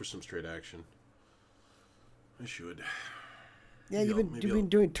just go for some straight action. I should. Yeah, Maybe you've I'll- been maybe you've been I'll-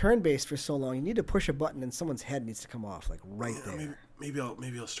 doing turn-based for so long. You need to push a button and someone's head needs to come off, like right there. Maybe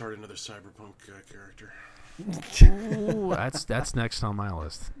I'll start another cyberpunk character. Ooh, that's next on my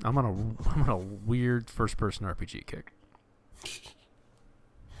list. I'm on a weird first-person RPG kick.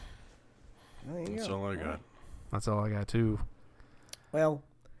 There you That's go. all I got. That's all I got too. Well,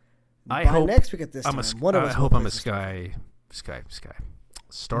 I by hope next week at this I'm time, a. one of I us hope will I'm play a some sky.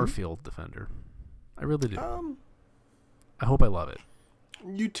 Starfield Defender. I really do. I hope I love it.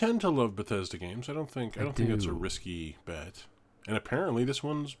 You tend to love Bethesda games. I don't think that's a risky bet. And apparently this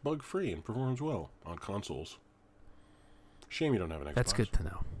one's bug-free and performs well on consoles. Shame you don't have an Xbox. That's good to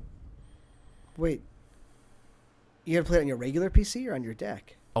know. Wait. You gonna play it on your regular PC or on your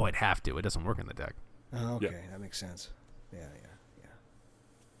deck? Oh, I'd have to. It doesn't work on the deck. Oh, okay. That makes sense. Yeah.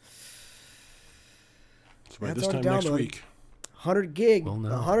 So by this time next week. 100 gig. We'll know.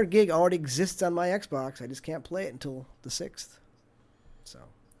 100 gig already exists on my Xbox. I just can't play it until the 6th. So,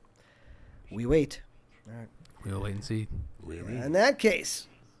 we wait. All right. We'll wait and see. In that case,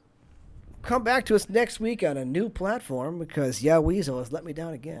 come back to us next week on a new platform because Weasel has let me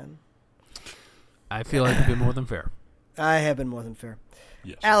down again. I feel like you've been more than fair. I have been more than fair.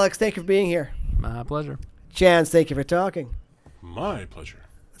 Yes. Alex, thank you for being here. My pleasure. Chance, thank you for talking. My pleasure.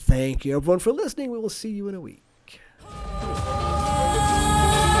 Thank you, everyone, for listening. We will see you in a week.